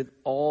Lord with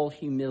all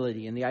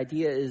humility. And the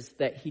idea is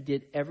that he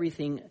did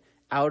everything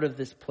out of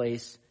this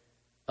place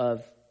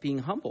of being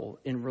humble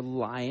and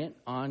reliant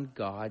on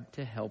God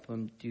to help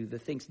him do the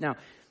things. Now,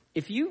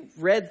 if you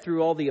read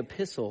through all the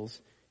epistles,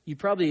 you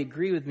probably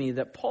agree with me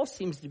that Paul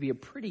seems to be a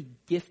pretty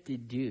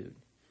gifted dude.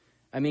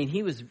 I mean,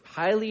 he was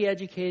highly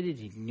educated.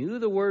 He knew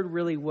the word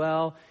really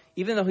well.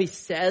 Even though he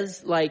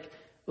says, like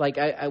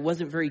I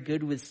wasn't very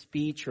good with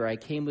speech, or I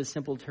came with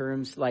simple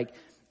terms,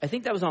 I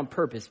think that was on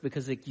purpose,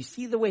 because you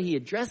see the way he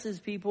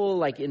addresses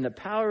people, in the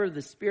power of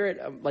the Spirit,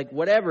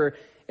 whatever.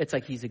 It's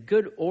like he's a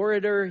good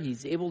orator.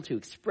 He's able to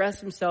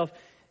express himself.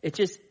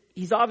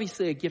 He's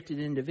obviously a gifted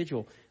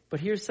individual. But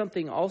here's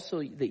something also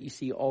that you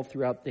see all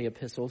throughout the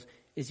epistles,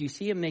 is you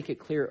see him make it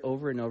clear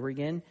over and over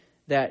again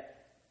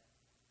that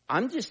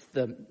I'm just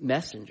the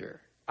messenger.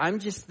 I'm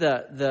just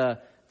the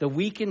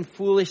weak and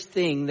foolish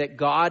thing that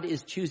God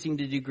is choosing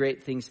to do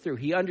great things through.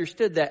 He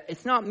understood that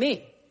it's not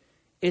me.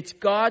 It's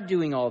God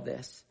doing all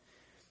this.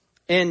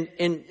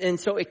 And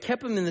so it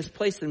kept him in this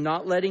place of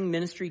not letting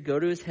ministry go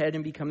to his head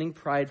and becoming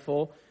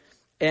prideful.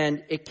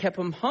 And it kept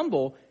him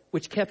humble,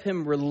 which kept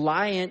him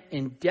reliant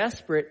and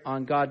desperate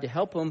on God to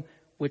help him,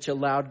 which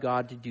allowed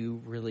God to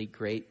do really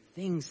great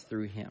things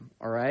through him.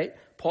 All right?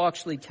 Paul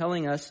actually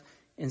telling us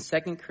in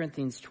 2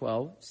 Corinthians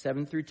 12,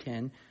 7 through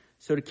 10,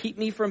 so to keep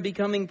me from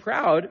becoming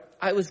proud,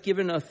 I was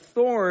given a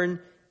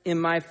thorn in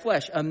my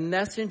flesh, a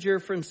messenger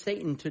from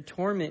Satan to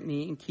torment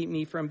me and keep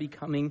me from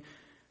becoming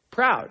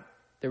proud.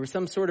 There was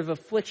some sort of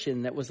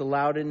affliction that was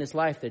allowed in his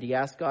life that he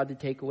asked God to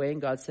take away,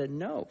 and God said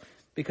no.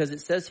 Because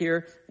it says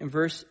here in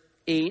verse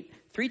 8,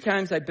 3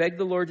 times I begged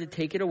the Lord to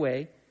take it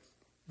away.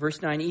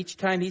 Verse 9, each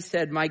time he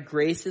said, my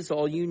grace is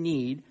all you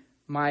need.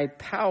 My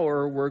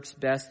power works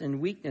best in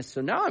weakness. So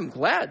now I'm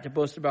glad to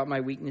boast about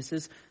my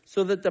weaknesses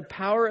so that the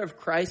power of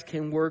Christ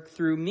can work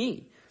through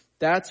me.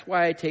 That's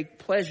why I take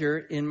pleasure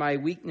in my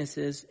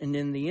weaknesses and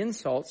in the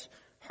insults,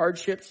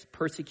 hardships,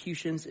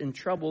 persecutions, and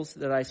troubles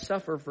that I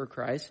suffer for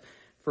Christ.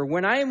 For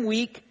when I am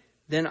weak,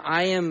 then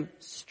I am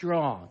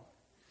strong.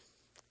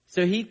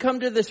 So he'd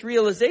come to this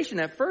realization.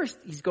 At first,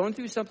 he's going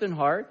through something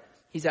hard.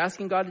 He's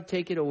asking God to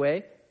take it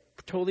away.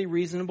 Totally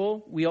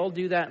reasonable. We all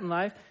do that in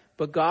life.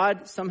 But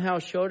God somehow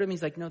showed him,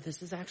 he's like, no,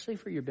 this is actually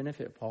for your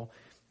benefit, Paul,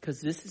 because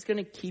this is going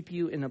to keep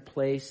you in a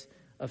place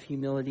of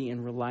humility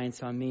and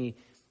reliance on me.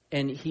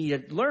 And he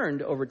had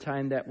learned over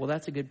time that, well,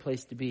 that's a good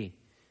place to be,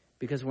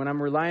 because when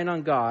I'm relying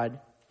on God,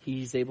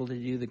 he's able to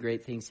do the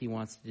great things he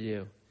wants to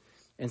do.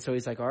 And so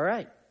he's like, all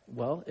right,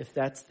 well, if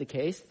that's the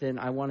case, then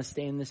I want to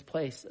stay in this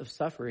place of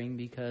suffering,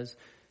 because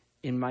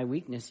in my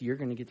weakness, you're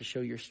going to get to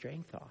show your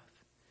strength off.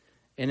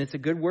 And it's a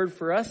good word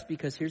for us,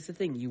 because here's the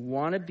thing. You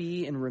want to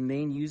be and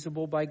remain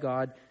usable by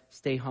God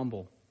Stay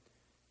humble.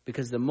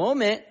 Because the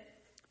moment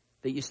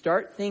that you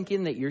start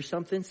thinking that you're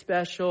something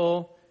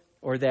special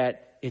or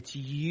that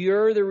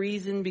you're the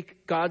reason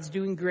God's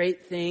doing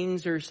great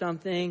things or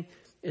something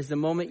is the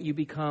moment you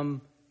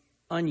become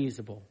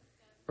unusable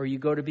or you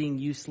go to being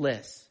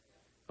useless.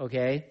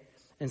 Okay?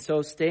 And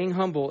so staying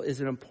humble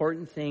is an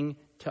important thing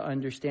to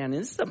understand.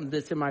 And this is something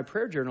that's in my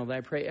prayer journal that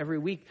I pray every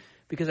week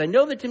because I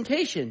know the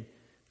temptation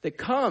that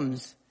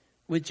comes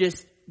with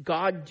just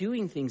God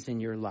doing things in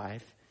your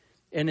life.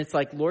 And it's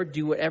like, Lord,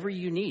 do whatever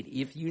you need.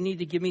 If you need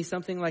to give me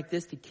something like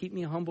this to keep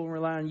me humble and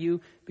rely on you,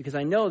 because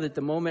I know that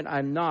the moment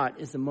I'm not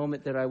is the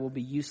moment that I will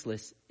be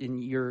useless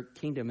in your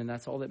kingdom. And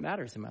that's all that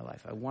matters in my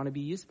life. I want to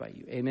be used by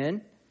you.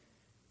 Amen?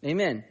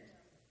 Amen.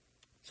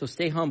 So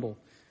stay humble.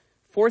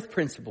 Fourth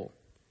principle,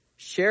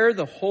 share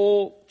the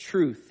whole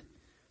truth.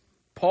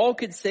 Paul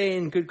could say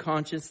in good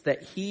conscience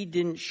that he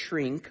didn't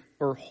shrink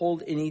or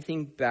hold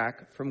anything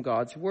back from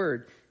God's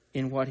word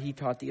in what he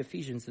taught the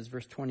Ephesians, as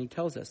verse 20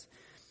 tells us.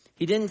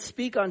 He didn't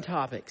speak on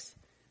topics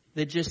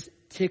that just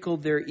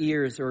tickled their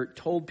ears or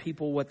told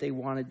people what they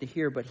wanted to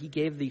hear, but he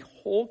gave the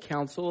whole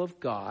counsel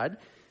of God.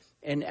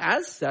 And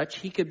as such,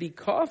 he could be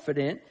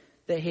confident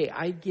that, hey,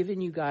 I've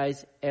given you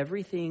guys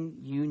everything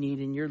you need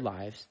in your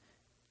lives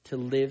to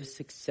live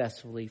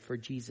successfully for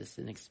Jesus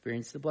and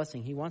experience the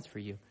blessing he wants for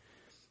you.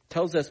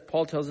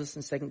 Paul tells us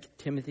in 2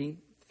 Timothy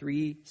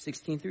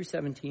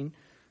 3:16-17,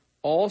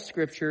 all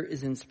scripture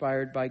is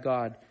inspired by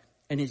God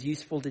and is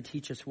useful to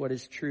teach us what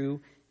is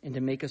true and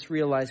to make us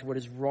realize what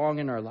is wrong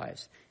in our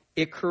lives.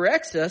 It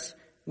corrects us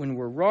when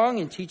we're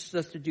wrong and teaches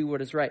us to do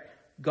what is right.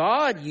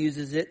 God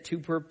uses it to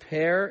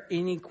prepare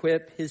and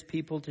equip his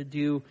people to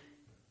do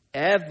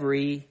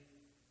every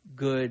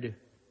good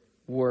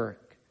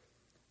work.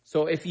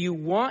 So if you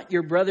want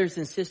your brothers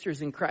and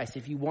sisters in Christ,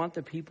 if you want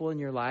the people in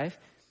your life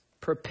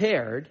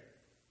prepared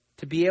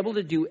to be able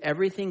to do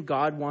everything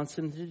God wants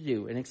them to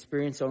do and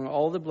experience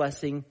all the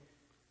blessing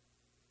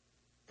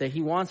that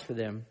he wants for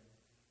them,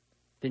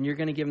 then you're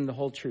going to give them the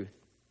whole truth.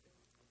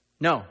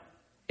 No,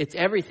 it's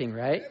everything,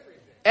 right?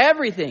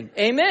 Everything.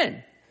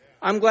 Amen.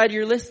 I'm glad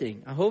you're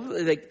listening.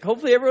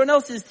 Hopefully everyone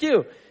else is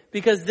too,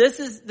 because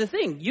this is the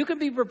thing. You can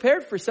be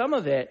prepared for some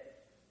of it,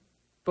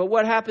 but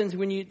what happens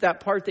when that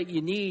part that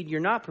you need, you're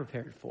not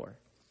prepared for?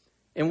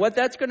 And what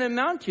that's going to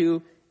amount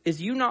to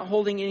is you not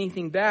holding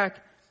anything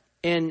back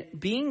and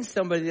being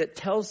somebody that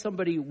tells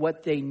somebody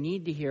what they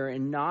need to hear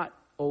and not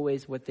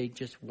always what they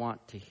just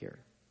want to hear.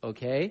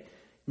 Okay?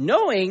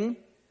 Knowing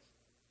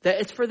that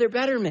it's for their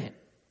betterment.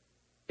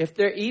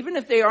 Even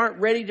if they aren't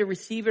ready to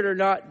receive it or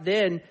not,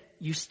 then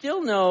you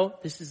still know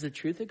this is the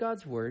truth of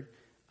God's word.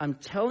 I'm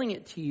telling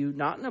it to you,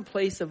 not in a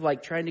place of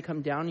like trying to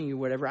come down on you or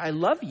whatever. I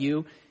love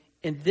you,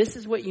 and this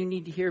is what you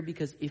need to hear,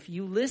 because if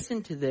you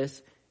listen to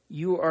this,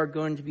 you are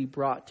going to be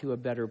brought to a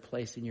better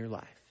place in your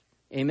life.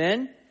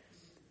 Amen?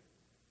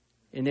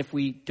 And if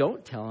we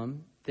don't tell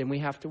them, then we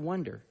have to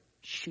wonder,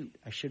 shoot,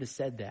 I should have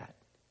said that.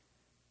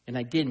 And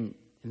I didn't.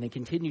 And they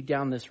continue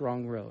down this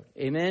wrong road.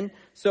 Amen?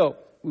 So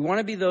we want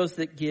to be those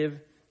that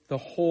give the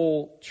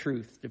whole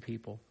truth to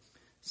people.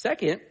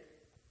 Fifth,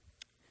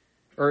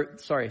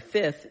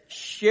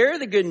 share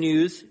the good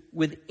news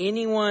with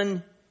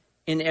anyone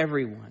and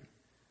everyone.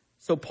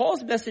 So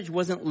Paul's message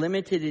wasn't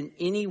limited in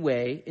any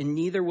way, and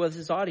neither was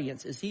his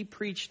audience, as he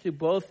preached to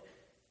both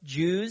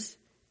Jews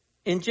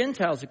and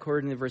Gentiles,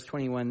 according to verse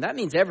 21. That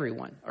means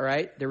everyone, all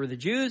right? There were the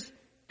Jews,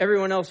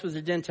 everyone else was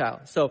a Gentile.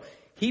 So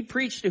he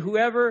preached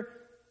to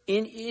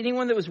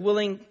anyone that was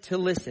willing to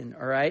listen,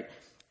 all right?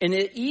 And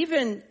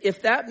even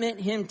if that meant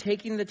him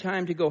taking the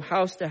time to go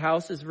house to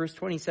house, as verse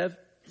 20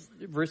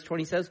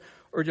 says,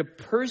 or to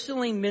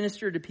personally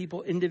minister to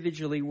people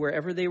individually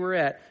wherever they were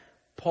at,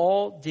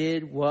 Paul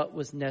did what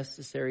was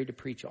necessary to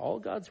preach all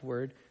God's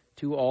word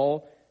to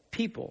all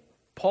people.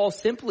 Paul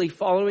simply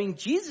following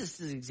Jesus'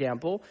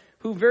 example,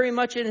 who very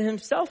much in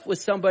himself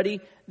was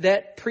somebody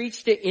that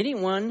preached to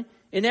anyone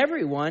and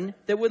everyone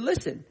that would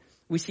listen.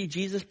 We see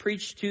Jesus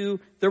preach to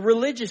the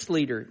religious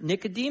leader,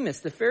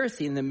 Nicodemus, the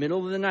Pharisee, in the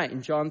middle of the night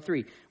in John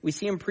 3. We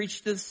see him preach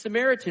to the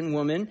Samaritan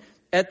woman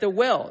at the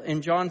well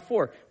in John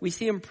 4. We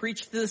see him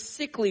preach to the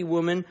sickly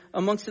woman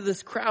amongst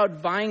this crowd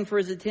vying for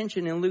his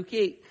attention in Luke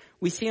 8.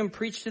 We see him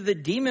preach to the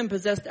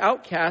demon-possessed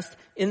outcast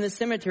in the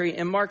cemetery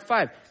in Mark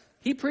 5.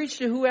 He preached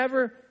to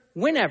whoever,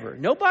 whenever.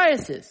 No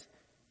biases.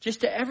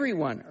 Just to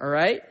everyone, all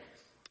right?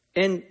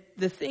 And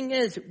the thing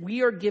is,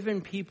 we are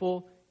given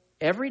people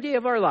every day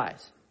of our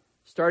lives,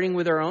 starting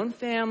with our own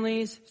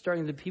families,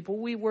 starting with the people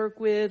we work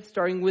with,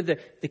 starting with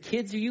the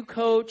kids you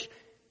coach.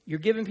 You're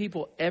giving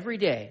people every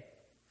day.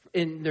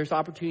 And there's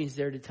opportunities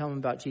there to tell them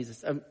about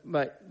Jesus.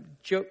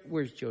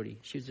 Where's Jody?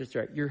 She was just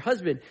right. Your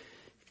husband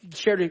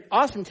shared an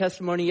awesome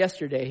testimony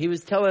yesterday. He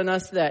was telling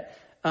us that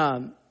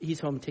he's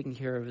home taking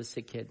care of a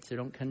sick kid, so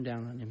don't come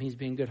down on him. He's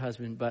being a good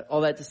husband. But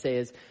all that to say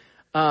is,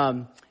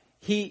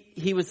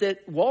 he was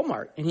at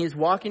Walmart, and he was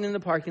walking in the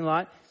parking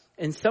lot,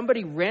 and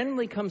somebody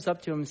randomly comes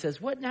up to him and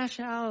says, "What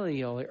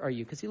nationality are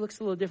you?" Because he looks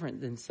a little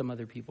different than some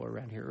other people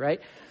around here,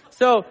 right?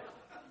 So,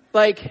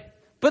 but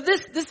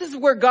this is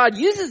where God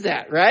uses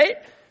that, right?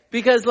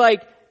 Because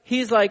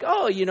he's like,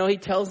 oh, he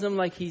tells them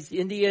like he's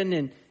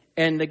Indian,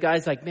 and the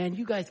guy's like, man,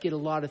 you guys get a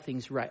lot of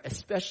things right,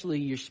 especially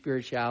your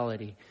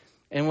spirituality.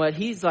 And what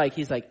he's like,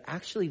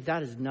 actually,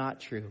 that is not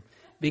true.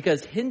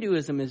 Because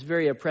Hinduism is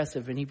very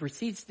oppressive, and he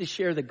proceeds to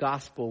share the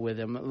gospel with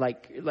him,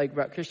 like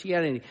about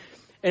Christianity.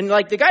 And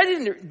like the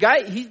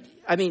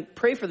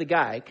pray for the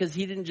guy, because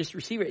he didn't just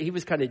receive it. He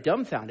was kind of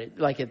dumbfounded,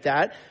 like at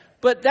that.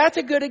 But that's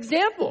a good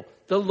example.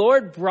 The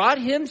Lord brought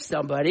him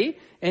somebody,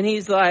 and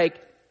he's like,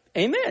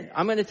 amen,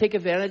 I'm going to take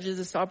advantage of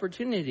this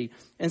opportunity.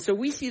 And so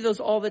we see those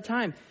all the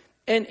time.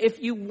 And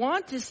if you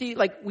want to see,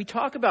 like we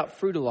talk about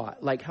fruit a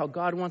lot, like how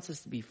God wants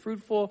us to be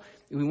fruitful.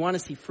 We want to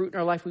see fruit in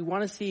our life. We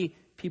want to see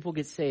people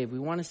get saved. We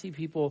want to see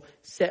people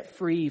set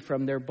free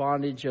from their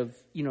bondage of,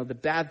 the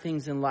bad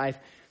things in life.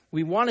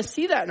 We want to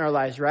see that in our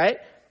lives, right?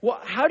 Well,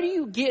 how do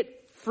you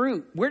get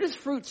fruit? Where does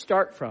fruit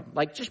start from?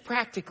 Like just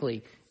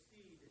practically.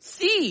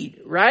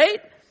 Seed, right?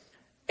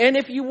 And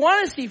if you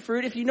want to see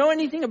fruit, if you know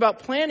anything about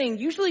planting,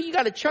 usually you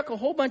got to chuck a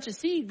whole bunch of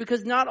seed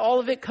because not all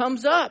of it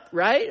comes up,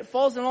 right? It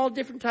falls in all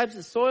different types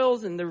of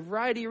soils and there are a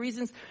variety of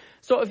reasons.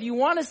 So if you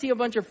want to see a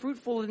bunch of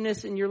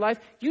fruitfulness in your life,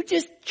 you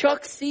just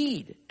chuck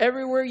seed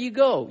everywhere you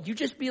go. You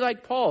just be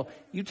like Paul.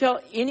 You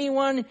tell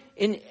anyone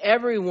and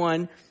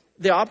everyone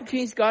the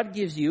opportunities God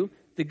gives you,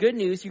 the good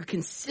news. You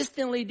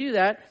consistently do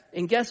that.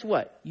 And guess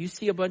what? You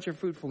see a bunch of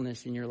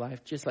fruitfulness in your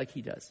life just like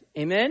he does.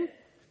 Amen?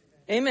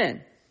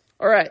 Amen.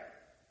 All right.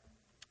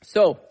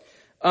 So,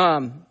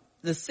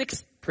 the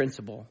sixth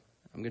principle,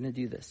 I'm going to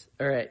do this.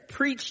 All right.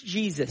 Preach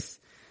Jesus.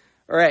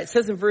 All right. It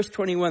says in verse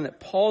 21 that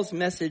Paul's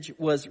message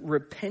was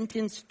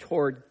repentance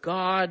toward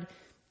God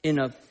in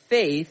a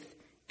faith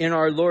in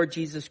our Lord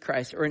Jesus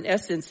Christ. Or in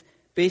essence,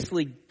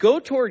 basically go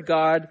toward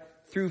God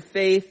through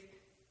faith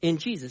in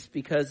Jesus.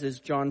 Because as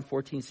John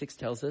 14:6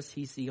 tells us,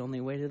 he's the only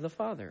way to the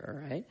Father.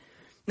 All right.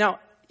 Now,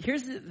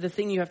 here's the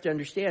thing you have to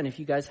understand. If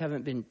you guys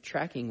haven't been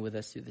tracking with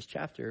us through this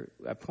chapter,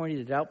 I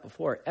pointed it out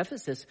before.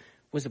 Ephesus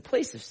was a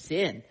place of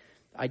sin,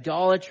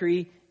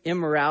 idolatry,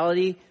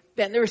 immorality.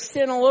 Man, there was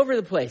sin all over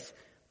the place.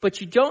 But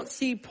you don't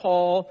see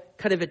Paul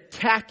kind of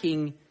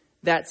attacking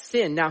that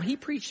sin. Now, he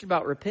preached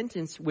about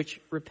repentance, which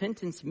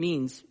repentance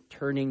means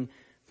turning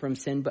from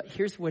sin. But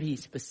here's what he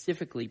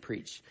specifically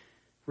preached.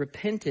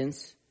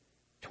 Repentance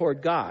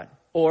toward God,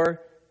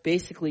 or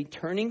basically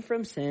turning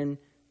from sin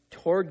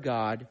toward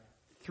God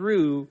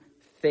through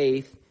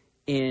faith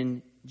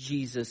in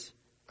Jesus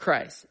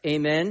Christ.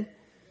 Amen?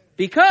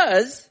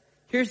 Because,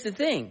 here's the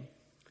thing.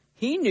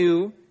 He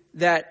knew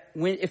that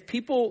if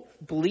people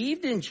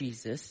believed in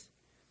Jesus,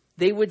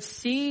 they would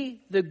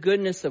see the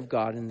goodness of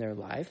God in their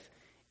life.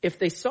 If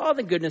they saw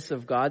the goodness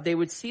of God, they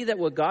would see that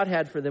what God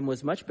had for them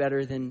was much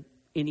better than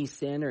any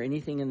sin or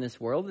anything in this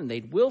world, and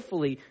they'd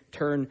willfully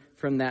turn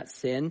from that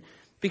sin,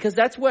 because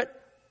that's what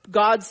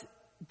God's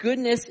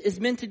goodness is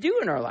meant to do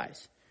in our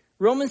lives.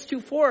 Romans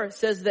 2:4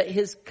 says that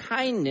his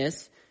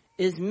kindness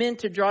is meant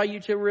to draw you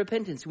to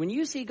repentance. When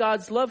you see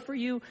God's love for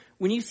you,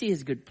 when you see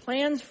his good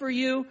plans for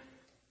you,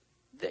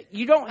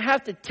 you don't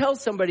have to tell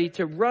somebody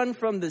to run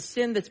from the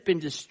sin that's been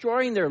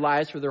destroying their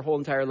lives for their whole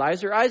entire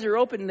lives. Their eyes are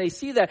open and they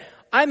see that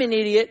I'm an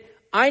idiot.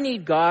 I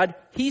need God.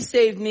 He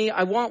saved me.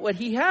 I want what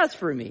he has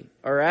for me.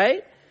 All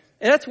right?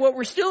 And that's what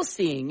we're still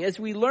seeing as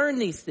we learn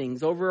these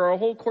things over our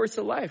whole course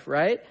of life,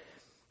 right?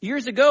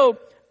 Years ago,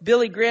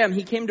 Billy Graham,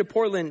 he came to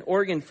Portland,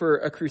 Oregon for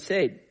a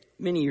crusade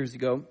many years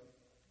ago.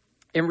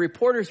 And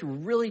reporters were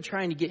really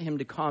trying to get him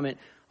to comment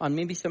on,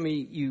 maybe some of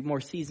you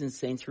more seasoned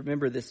saints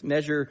remember this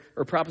measure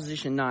or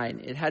Proposition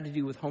 9. It had to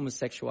do with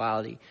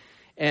homosexuality.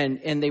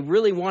 And they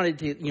really wanted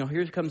to,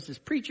 here comes this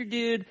preacher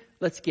dude.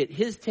 Let's get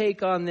his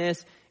take on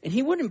this. And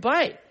he wouldn't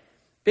bite.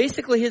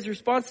 Basically, his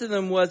response to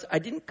them was, I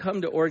didn't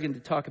come to Oregon to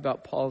talk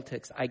about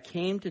politics. I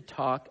came to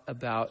talk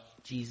about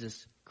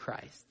Jesus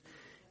Christ.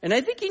 And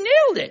I think he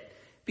nailed it.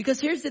 Because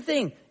here's the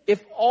thing.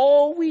 If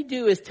all we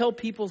do is tell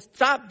people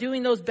stop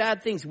doing those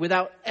bad things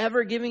without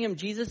ever giving them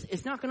Jesus,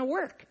 it's not going to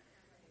work.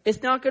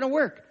 It's not going to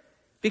work.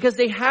 Because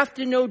they have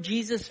to know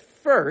Jesus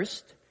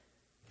first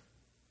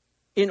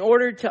in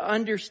order to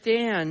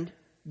understand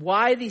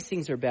why these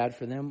things are bad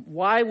for them,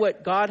 why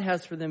what God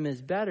has for them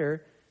is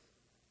better.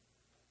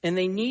 And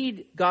they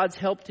need God's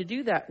help to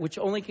do that, which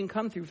only can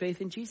come through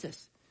faith in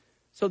Jesus.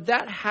 So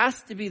that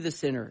has to be the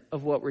center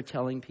of what we're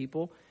telling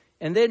people.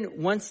 And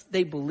then once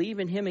they believe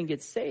in him and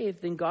get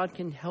saved, then God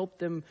can help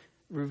them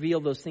reveal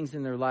those things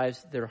in their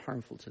lives that are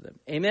harmful to them.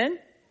 Amen?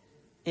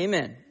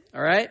 Amen.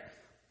 All right?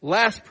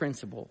 Last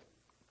principle.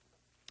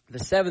 The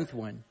seventh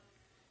one.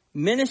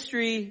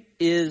 Ministry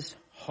is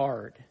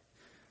hard.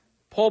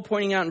 Paul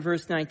pointing out in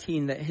verse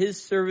 19 that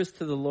his service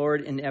to the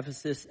Lord in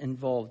Ephesus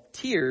involved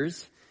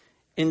tears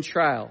and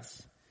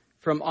trials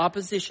from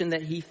opposition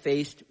that he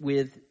faced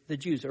with the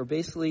Jews, or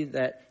basically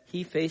that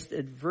he faced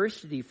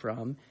adversity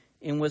from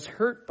and was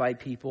hurt by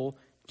people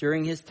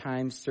during his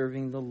time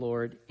serving the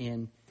Lord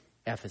in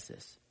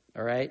Ephesus.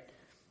 All right?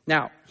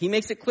 Now, he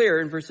makes it clear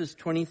in verses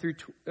 20 through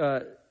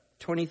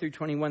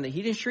 21 that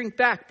he didn't shrink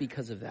back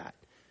because of that.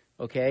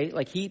 Okay?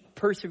 Like he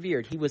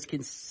persevered. He was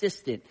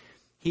consistent.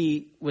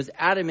 He was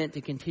adamant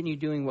to continue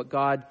doing what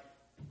God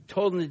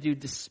told him to do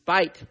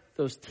despite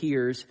those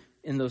tears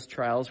in those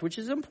trials, which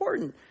is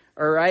important,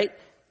 all right?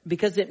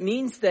 Because it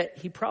means that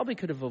he probably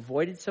could have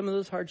avoided some of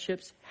those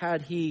hardships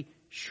had he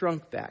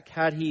shrunk back,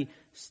 had he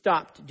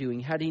stopped doing,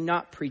 had he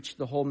not preached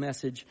the whole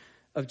message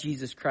of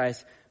Jesus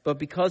Christ. But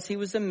because he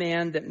was a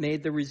man that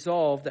made the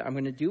resolve that I'm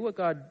going to do what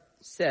God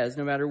says,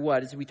 no matter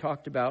what, as we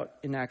talked about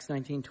in Acts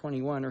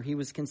 19:21, or he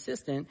was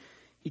consistent,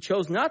 he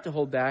chose not to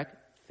hold back,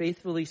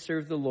 faithfully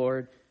served the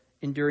Lord,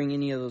 enduring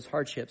any of those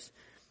hardships.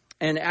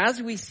 And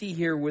as we see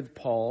here with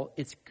Paul,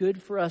 it's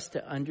good for us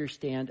to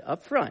understand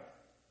up front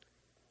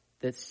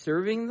that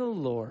serving the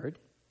Lord,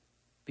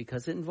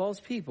 because it involves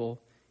people,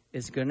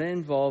 is going to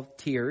involve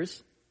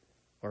tears,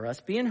 or us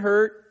being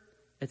hurt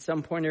at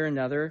some point or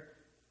another,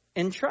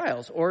 and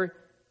trials, or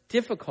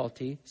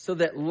difficulty, so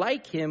that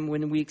like him,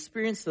 when we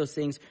experience those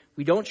things,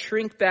 we don't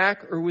shrink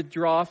back or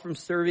withdraw from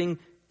serving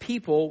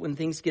people when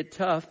things get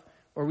tough,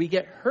 or we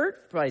get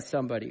hurt by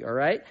somebody, all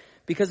right?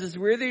 Because as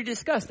we already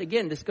discussed,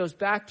 again, this goes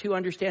back to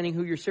understanding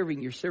who you're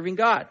serving. You're serving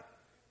God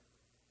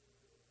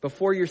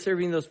before you're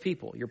serving those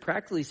people. You're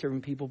practically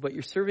serving people, but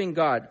you're serving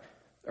God,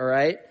 all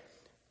right?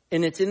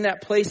 And it's in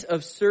that place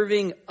of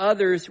serving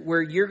others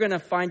where you're going to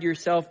find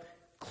yourself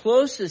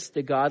closest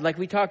to God, like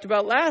we talked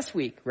about last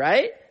week,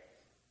 right?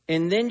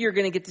 And then you're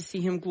going to get to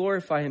see him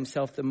glorify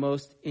himself the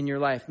most in your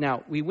life.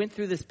 Now, we went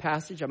through this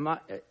passage.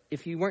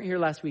 If you weren't here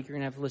last week, you're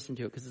going to have to listen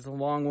to it because it's a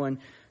long one.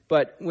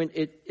 But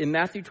in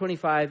Matthew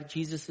 25,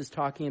 Jesus is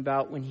talking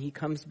about when he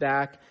comes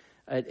back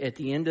at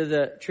the end of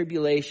the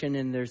tribulation,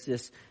 and there's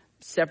this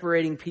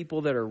separating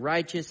people that are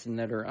righteous and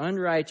that are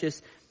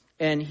unrighteous.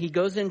 And he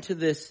goes into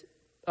this,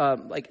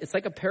 it's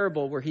like a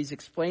parable where he's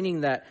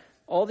explaining that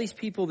all these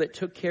people that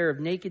took care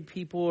of naked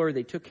people or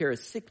they took care of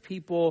sick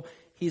people,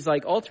 he's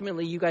like,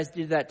 ultimately, you guys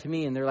did that to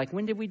me. And they're like,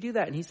 when did we do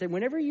that? And he said,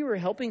 whenever you were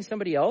helping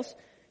somebody else,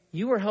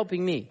 you were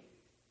helping me.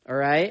 All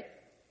right?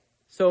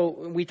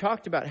 So we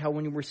talked about how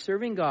when we're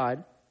serving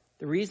God,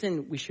 the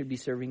reason we should be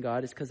serving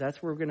God is because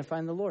that's where we're going to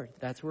find the Lord.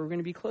 That's where we're going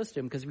to be close to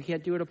him because we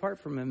can't do it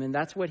apart from him. And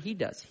that's what he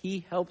does.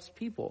 He helps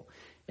people.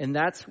 And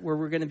that's where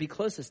we're going to be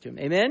closest to him.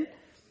 Amen?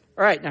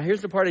 All right, now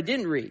here's the part I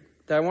didn't read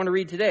that I want to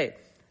read today. It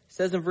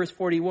says in verse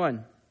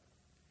 41,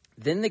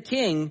 then the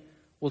king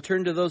will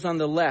turn to those on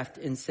the left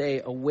and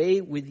say,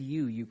 away with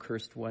you, you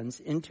cursed ones,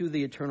 into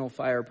the eternal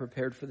fire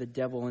prepared for the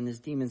devil and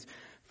his demons.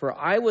 For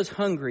I was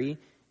hungry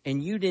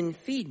and you didn't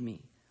feed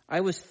me. I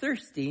was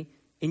thirsty,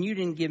 and you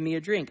didn't give me a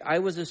drink. I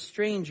was a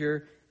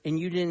stranger, and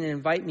you didn't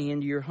invite me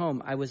into your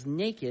home. I was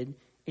naked,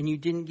 and you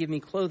didn't give me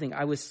clothing.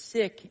 I was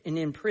sick and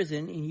in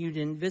prison, and you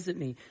didn't visit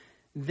me.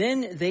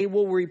 Then they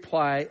will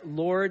reply,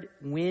 Lord,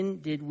 when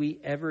did we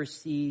ever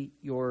see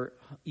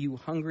you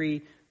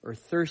hungry or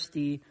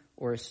thirsty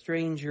or a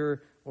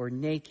stranger or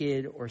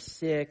naked or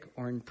sick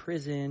or in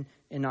prison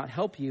and not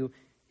help you?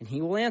 And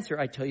he will answer,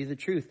 I tell you the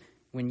truth.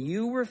 When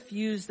you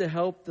refuse to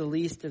help the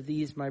least of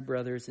these, my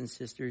brothers and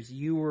sisters,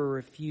 you were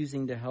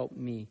refusing to help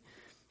me.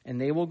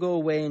 And they will go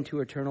away into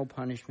eternal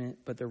punishment,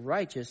 but the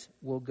righteous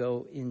will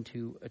go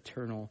into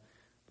eternal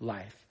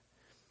life.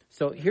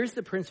 So here's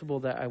the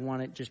principle that I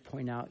want to just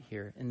point out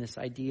here. And this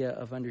idea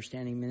of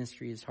understanding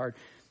ministry is hard.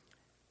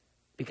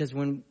 Because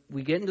when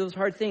we get into those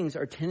hard things,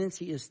 our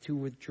tendency is to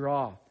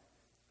withdraw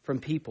from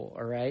people,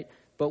 all right?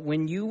 But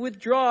when you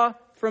withdraw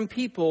from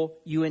people,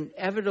 you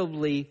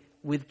inevitably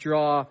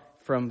withdraw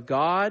from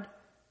God.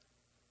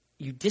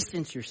 You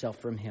distance yourself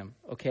from him,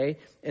 okay?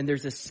 And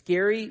there's a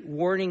scary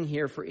warning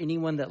here for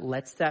anyone that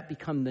lets that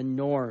become the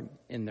norm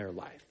in their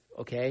life,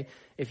 okay?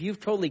 If you've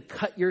totally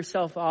cut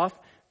yourself off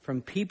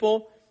from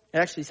people, it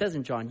actually says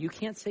in John, you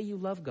can't say you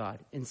love God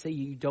and say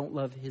you don't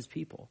love his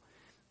people.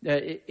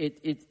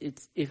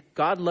 It's if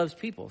God loves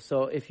people.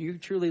 So if you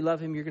truly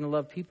love him, you're going to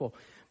love people.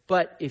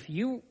 But if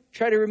you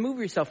try to remove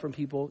yourself from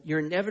people, you're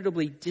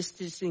inevitably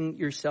distancing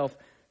yourself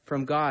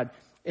from God.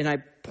 And I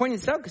point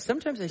this out because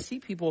sometimes I see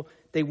people,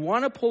 they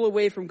want to pull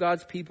away from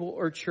God's people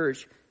or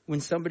church when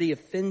somebody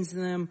offends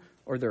them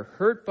or they're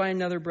hurt by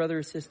another brother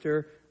or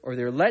sister or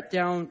they're let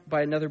down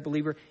by another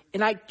believer.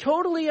 And I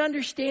totally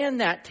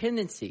understand that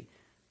tendency.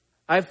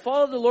 I've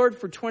followed the Lord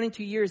for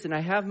 22 years and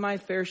I have my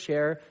fair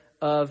share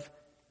of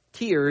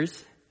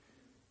tears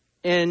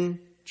and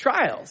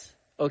trials,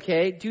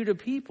 okay, due to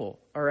people,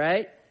 all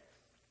right?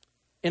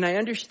 And I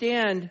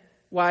understand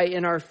why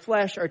in our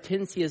flesh our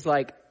tendency is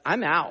like,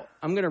 I'm out.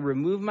 I'm going to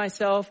remove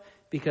myself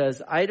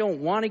because I don't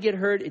want to get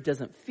hurt. It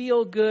doesn't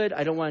feel good.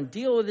 I don't want to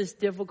deal with this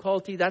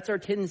difficulty. That's our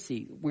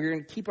tendency. We're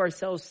going to keep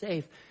ourselves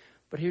safe.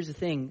 But here's the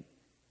thing.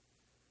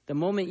 The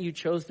moment you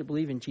chose to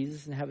believe in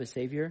Jesus and have a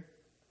Savior,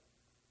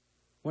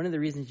 one of the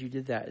reasons you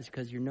did that is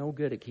because you're no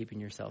good at keeping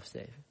yourself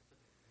safe.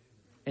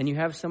 And you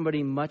have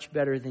somebody much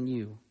better than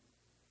you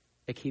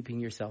at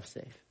keeping yourself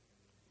safe.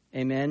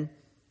 Amen?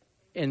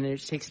 And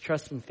it takes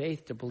trust and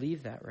faith to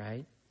believe that,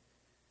 right?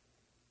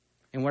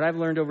 And what I've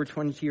learned over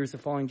 22 years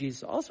of following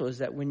Jesus also is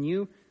that when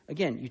you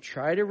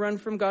try to run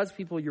from God's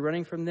people, you're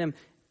running from them.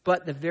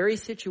 But the very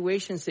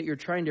situations that you're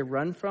trying to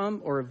run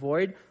from or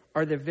avoid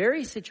are the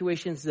very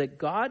situations that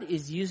God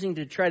is using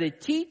to try to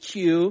teach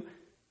you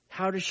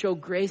how to show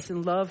grace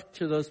and love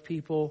to those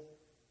people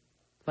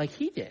like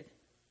he did.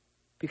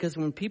 Because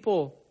when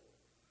people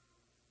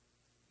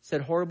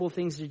said horrible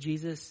things to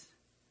Jesus,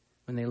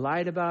 when they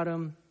lied about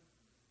him,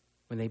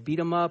 when they beat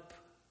him up,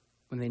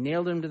 when they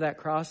nailed him to that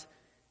cross,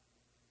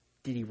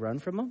 did he run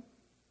from them?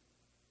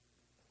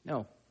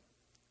 No.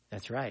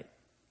 That's right.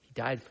 He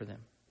died for them.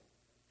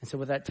 And so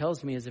what that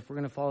tells me is if we're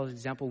going to follow his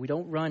example, we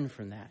don't run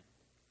from that.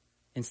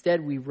 Instead,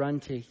 we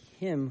run to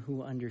him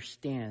who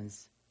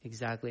understands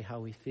exactly how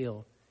we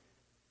feel,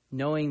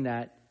 knowing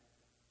that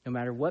no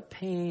matter what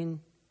pain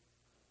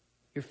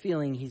you're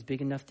feeling, he's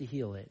big enough to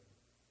heal it.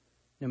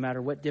 No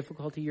matter what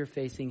difficulty you're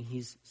facing,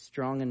 he's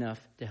strong enough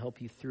to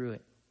help you through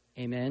it.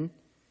 Amen?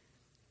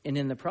 And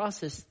in the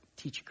process,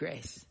 teach you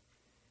grace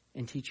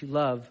and teach you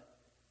love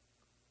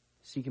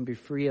so you can be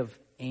free of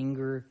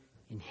anger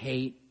and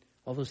hate,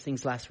 all those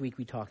things last week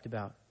we talked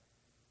about.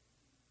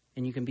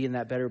 And you can be in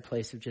that better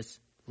place of just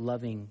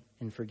loving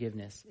and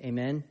forgiveness.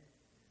 Amen?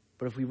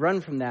 But if we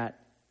run from that,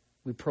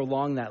 we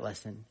prolong that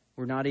lesson.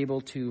 We're not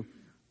able to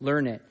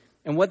learn it.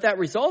 And what that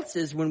results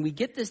is when we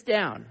get this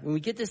down, when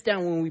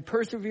we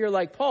persevere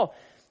like Paul,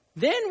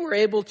 then we're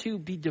able to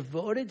be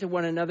devoted to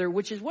one another,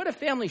 which is what a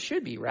family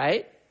should be,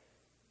 right?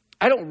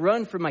 I don't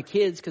run from my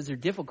kids because they're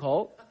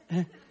difficult.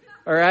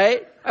 All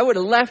right? I would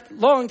have left a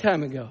long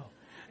time ago.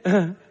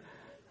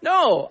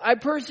 No, I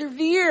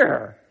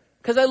persevere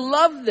because I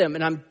love them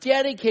and I'm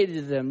dedicated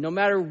to them no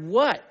matter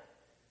what.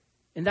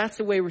 And that's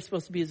the way we're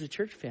supposed to be as a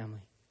church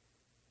family.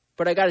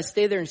 But I got to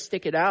stay there and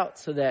stick it out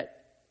so that,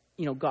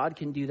 God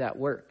can do that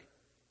work.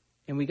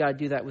 And we got to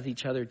do that with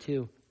each other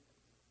too.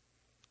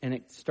 And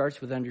it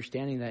starts with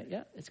understanding that,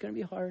 it's going to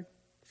be hard.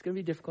 It's going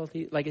to be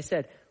difficulty. Like I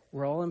said,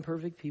 we're all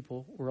imperfect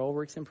people. We're all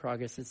works in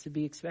progress. It's to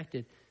be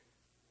expected.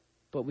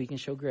 But we can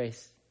show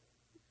grace.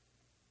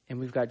 And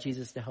we've got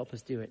Jesus to help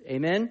us do it.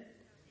 Amen?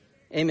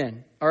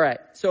 Amen. All right.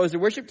 So as the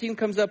worship team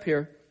comes up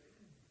here,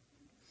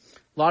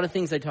 a lot of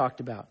things I talked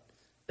about.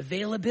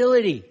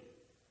 Availability.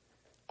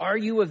 Are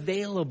you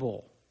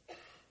available?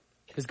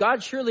 Because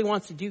God surely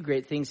wants to do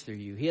great things through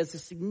you. He has a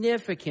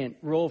significant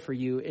role for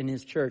you in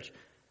his church.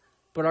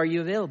 But are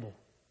you available?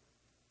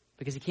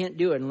 Because he can't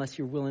do it unless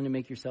you're willing to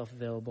make yourself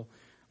available.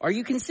 Are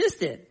you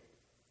consistent?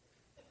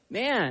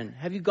 Man,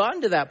 have you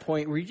gotten to that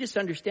point where you just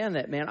understand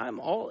that, man, I'm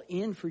all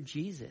in for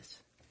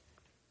Jesus.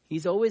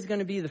 He's always going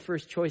to be the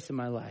first choice in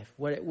my life,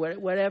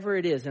 whatever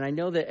it is. And I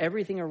know that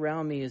everything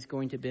around me is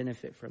going to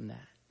benefit from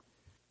that.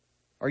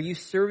 Are you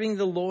serving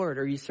the Lord?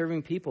 Are you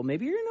serving people?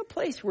 Maybe you're in a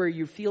place where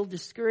you feel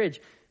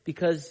discouraged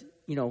because,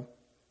 your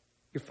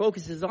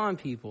focus is on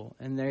people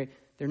and they're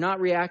not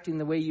reacting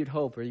the way you'd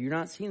hope, or you're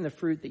not seeing the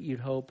fruit that you'd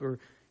hope, or,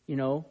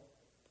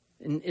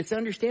 and it's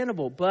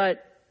understandable.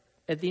 But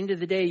at the end of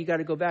the day, you got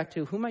to go back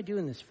to, who am I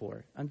doing this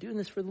for? I'm doing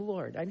this for the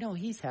Lord. I know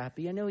he's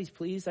happy. I know he's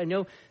pleased. I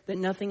know that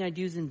nothing I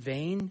do is in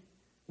vain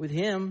with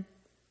him.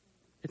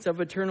 It's of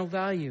eternal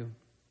value.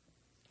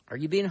 Are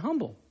you being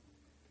humble?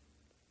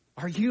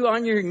 Are you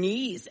on your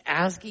knees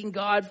asking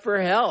God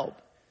for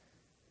help?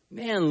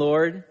 Man,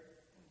 Lord,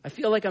 I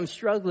feel like I'm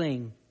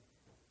struggling,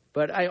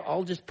 but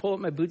I'll just pull up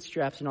my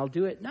bootstraps and I'll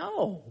do it.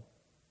 No.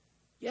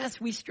 Yes,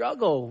 we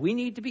struggle. We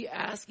need to be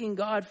asking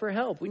God for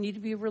help. We need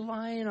to be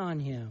relying on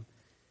him.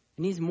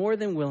 And he's more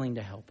than willing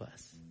to help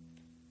us.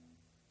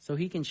 So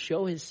he can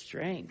show his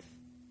strength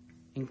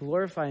and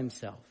glorify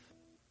himself.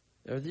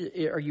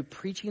 Are you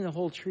preaching the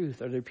whole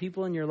truth? Are there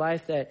people in your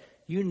life that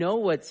you know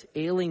what's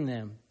ailing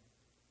them?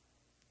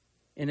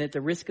 And at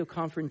the risk of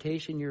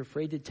confrontation, you're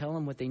afraid to tell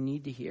them what they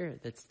need to hear.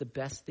 That's the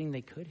best thing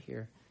they could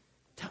hear.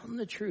 Tell them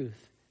the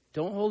truth.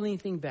 Don't hold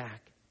anything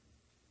back.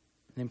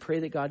 And then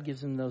pray that God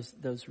gives them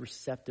those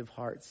receptive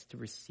hearts to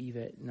receive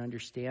it and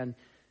understand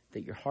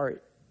that your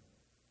heart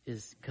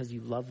is because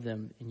you love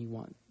them and you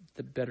want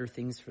the better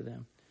things for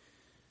them.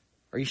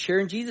 Are you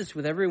sharing Jesus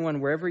with everyone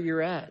wherever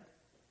you're at?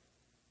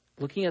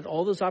 Looking at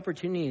all those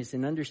opportunities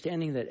and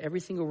understanding that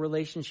every single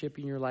relationship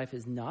in your life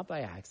is not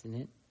by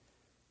accident.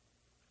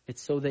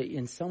 It's so that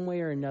in some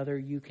way or another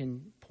you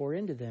can pour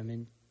into them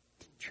and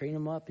train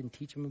them up and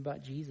teach them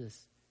about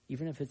Jesus.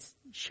 Even if it's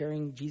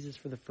sharing Jesus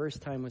for the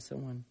first time with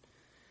someone.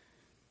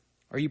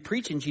 Are you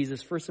preaching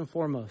Jesus first and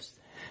foremost?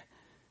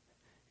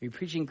 Are you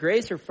preaching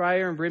grace or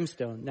fire and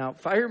brimstone? Now,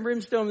 fire and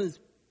brimstone is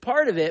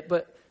part of it,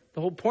 but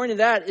the whole point of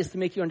that is to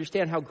make you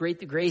understand how great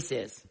the grace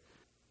is.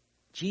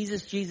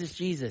 Jesus, Jesus,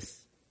 Jesus.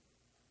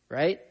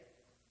 Right?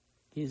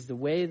 He is the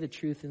way, the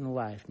truth, and the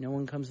life. No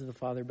one comes to the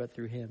Father but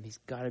through him. He's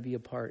got to be a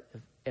part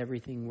of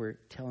everything we're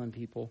telling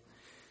people.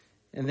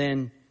 And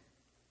then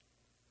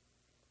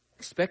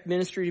expect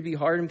ministry to be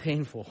hard and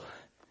painful.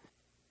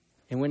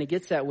 And when it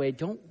gets that way,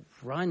 don't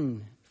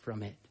run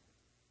from it.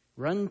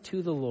 Run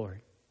to the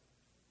Lord.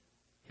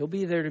 He'll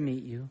be there to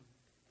meet you.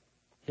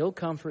 He'll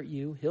comfort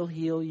you. He'll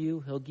heal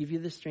you. He'll give you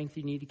the strength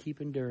you need to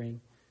keep enduring.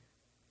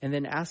 And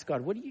then ask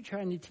God, what are you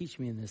trying to teach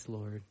me in this,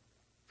 Lord?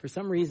 For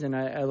some reason,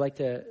 I like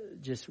to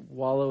just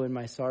wallow in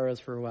my sorrows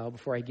for a while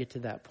before I get to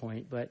that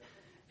point. But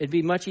it'd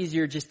be much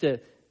easier just to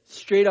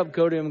straight up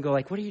go to him and go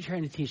like, what are you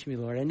trying to teach me,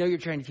 Lord? I know you're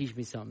trying to teach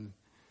me something.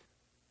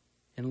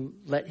 And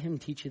let him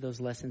teach you those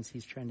lessons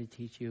he's trying to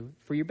teach you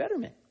for your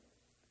betterment.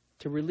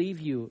 to relieve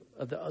you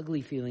of the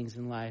ugly feelings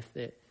in life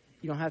that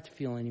you don't have to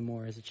feel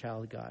anymore as a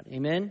child of God.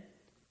 Amen?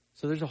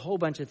 So there's a whole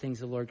bunch of things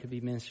the Lord could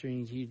be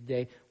ministering to you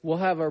today. We'll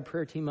have our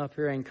prayer team up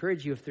here. I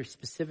encourage you, if there's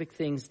specific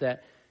things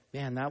that,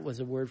 man, that was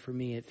a word for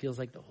me. It feels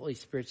like the Holy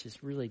Spirit's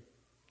just really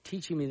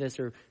teaching me this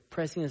or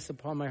pressing this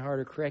upon my heart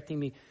or correcting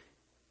me.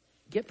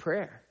 Get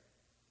prayer.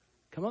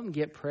 Come up and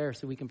get prayer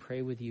so we can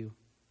pray with you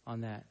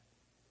on that.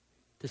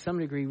 To some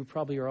degree, we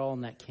probably are all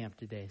in that camp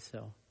today.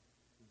 So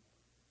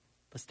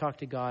let's talk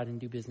to God and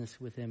do business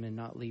with him and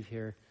not leave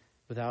here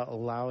without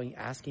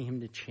asking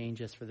him to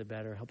change us for the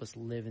better. Help us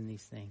live in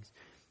these things.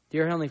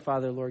 Dear Heavenly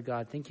Father, Lord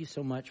God, thank you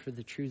so much for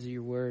the truths of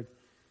your word.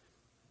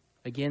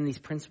 Again, these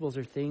principles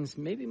are things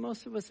maybe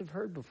most of us have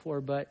heard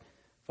before, but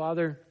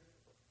Father,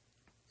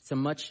 it's a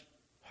much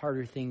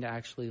harder thing to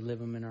actually live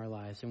them in our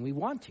lives. And we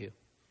want to,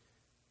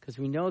 because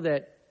we know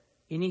that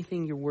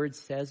anything your word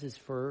says is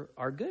for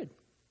our good.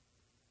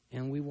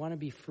 And we want to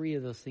be free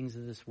of those things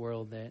of this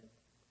world that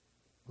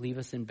leave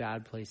us in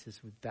bad places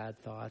with bad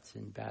thoughts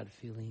and bad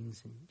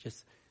feelings and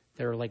just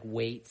that are like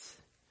weights,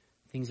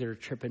 things that are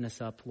tripping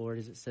us up, Lord,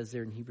 as it says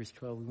there in Hebrews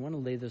 12. We want to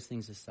lay those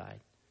things aside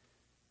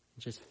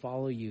and just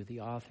follow you,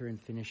 the author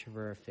and finisher of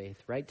our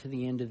faith, right to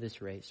the end of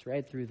this race,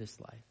 right through this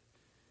life.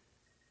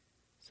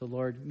 So,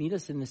 Lord, meet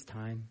us in this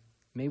time.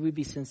 May we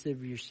be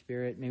sensitive to your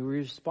Spirit. May we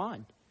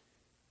respond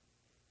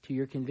to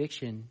your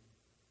conviction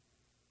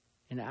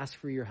and ask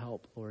for your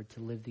help, Lord, to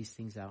live these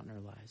things out in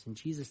our lives. In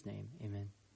Jesus' name, amen.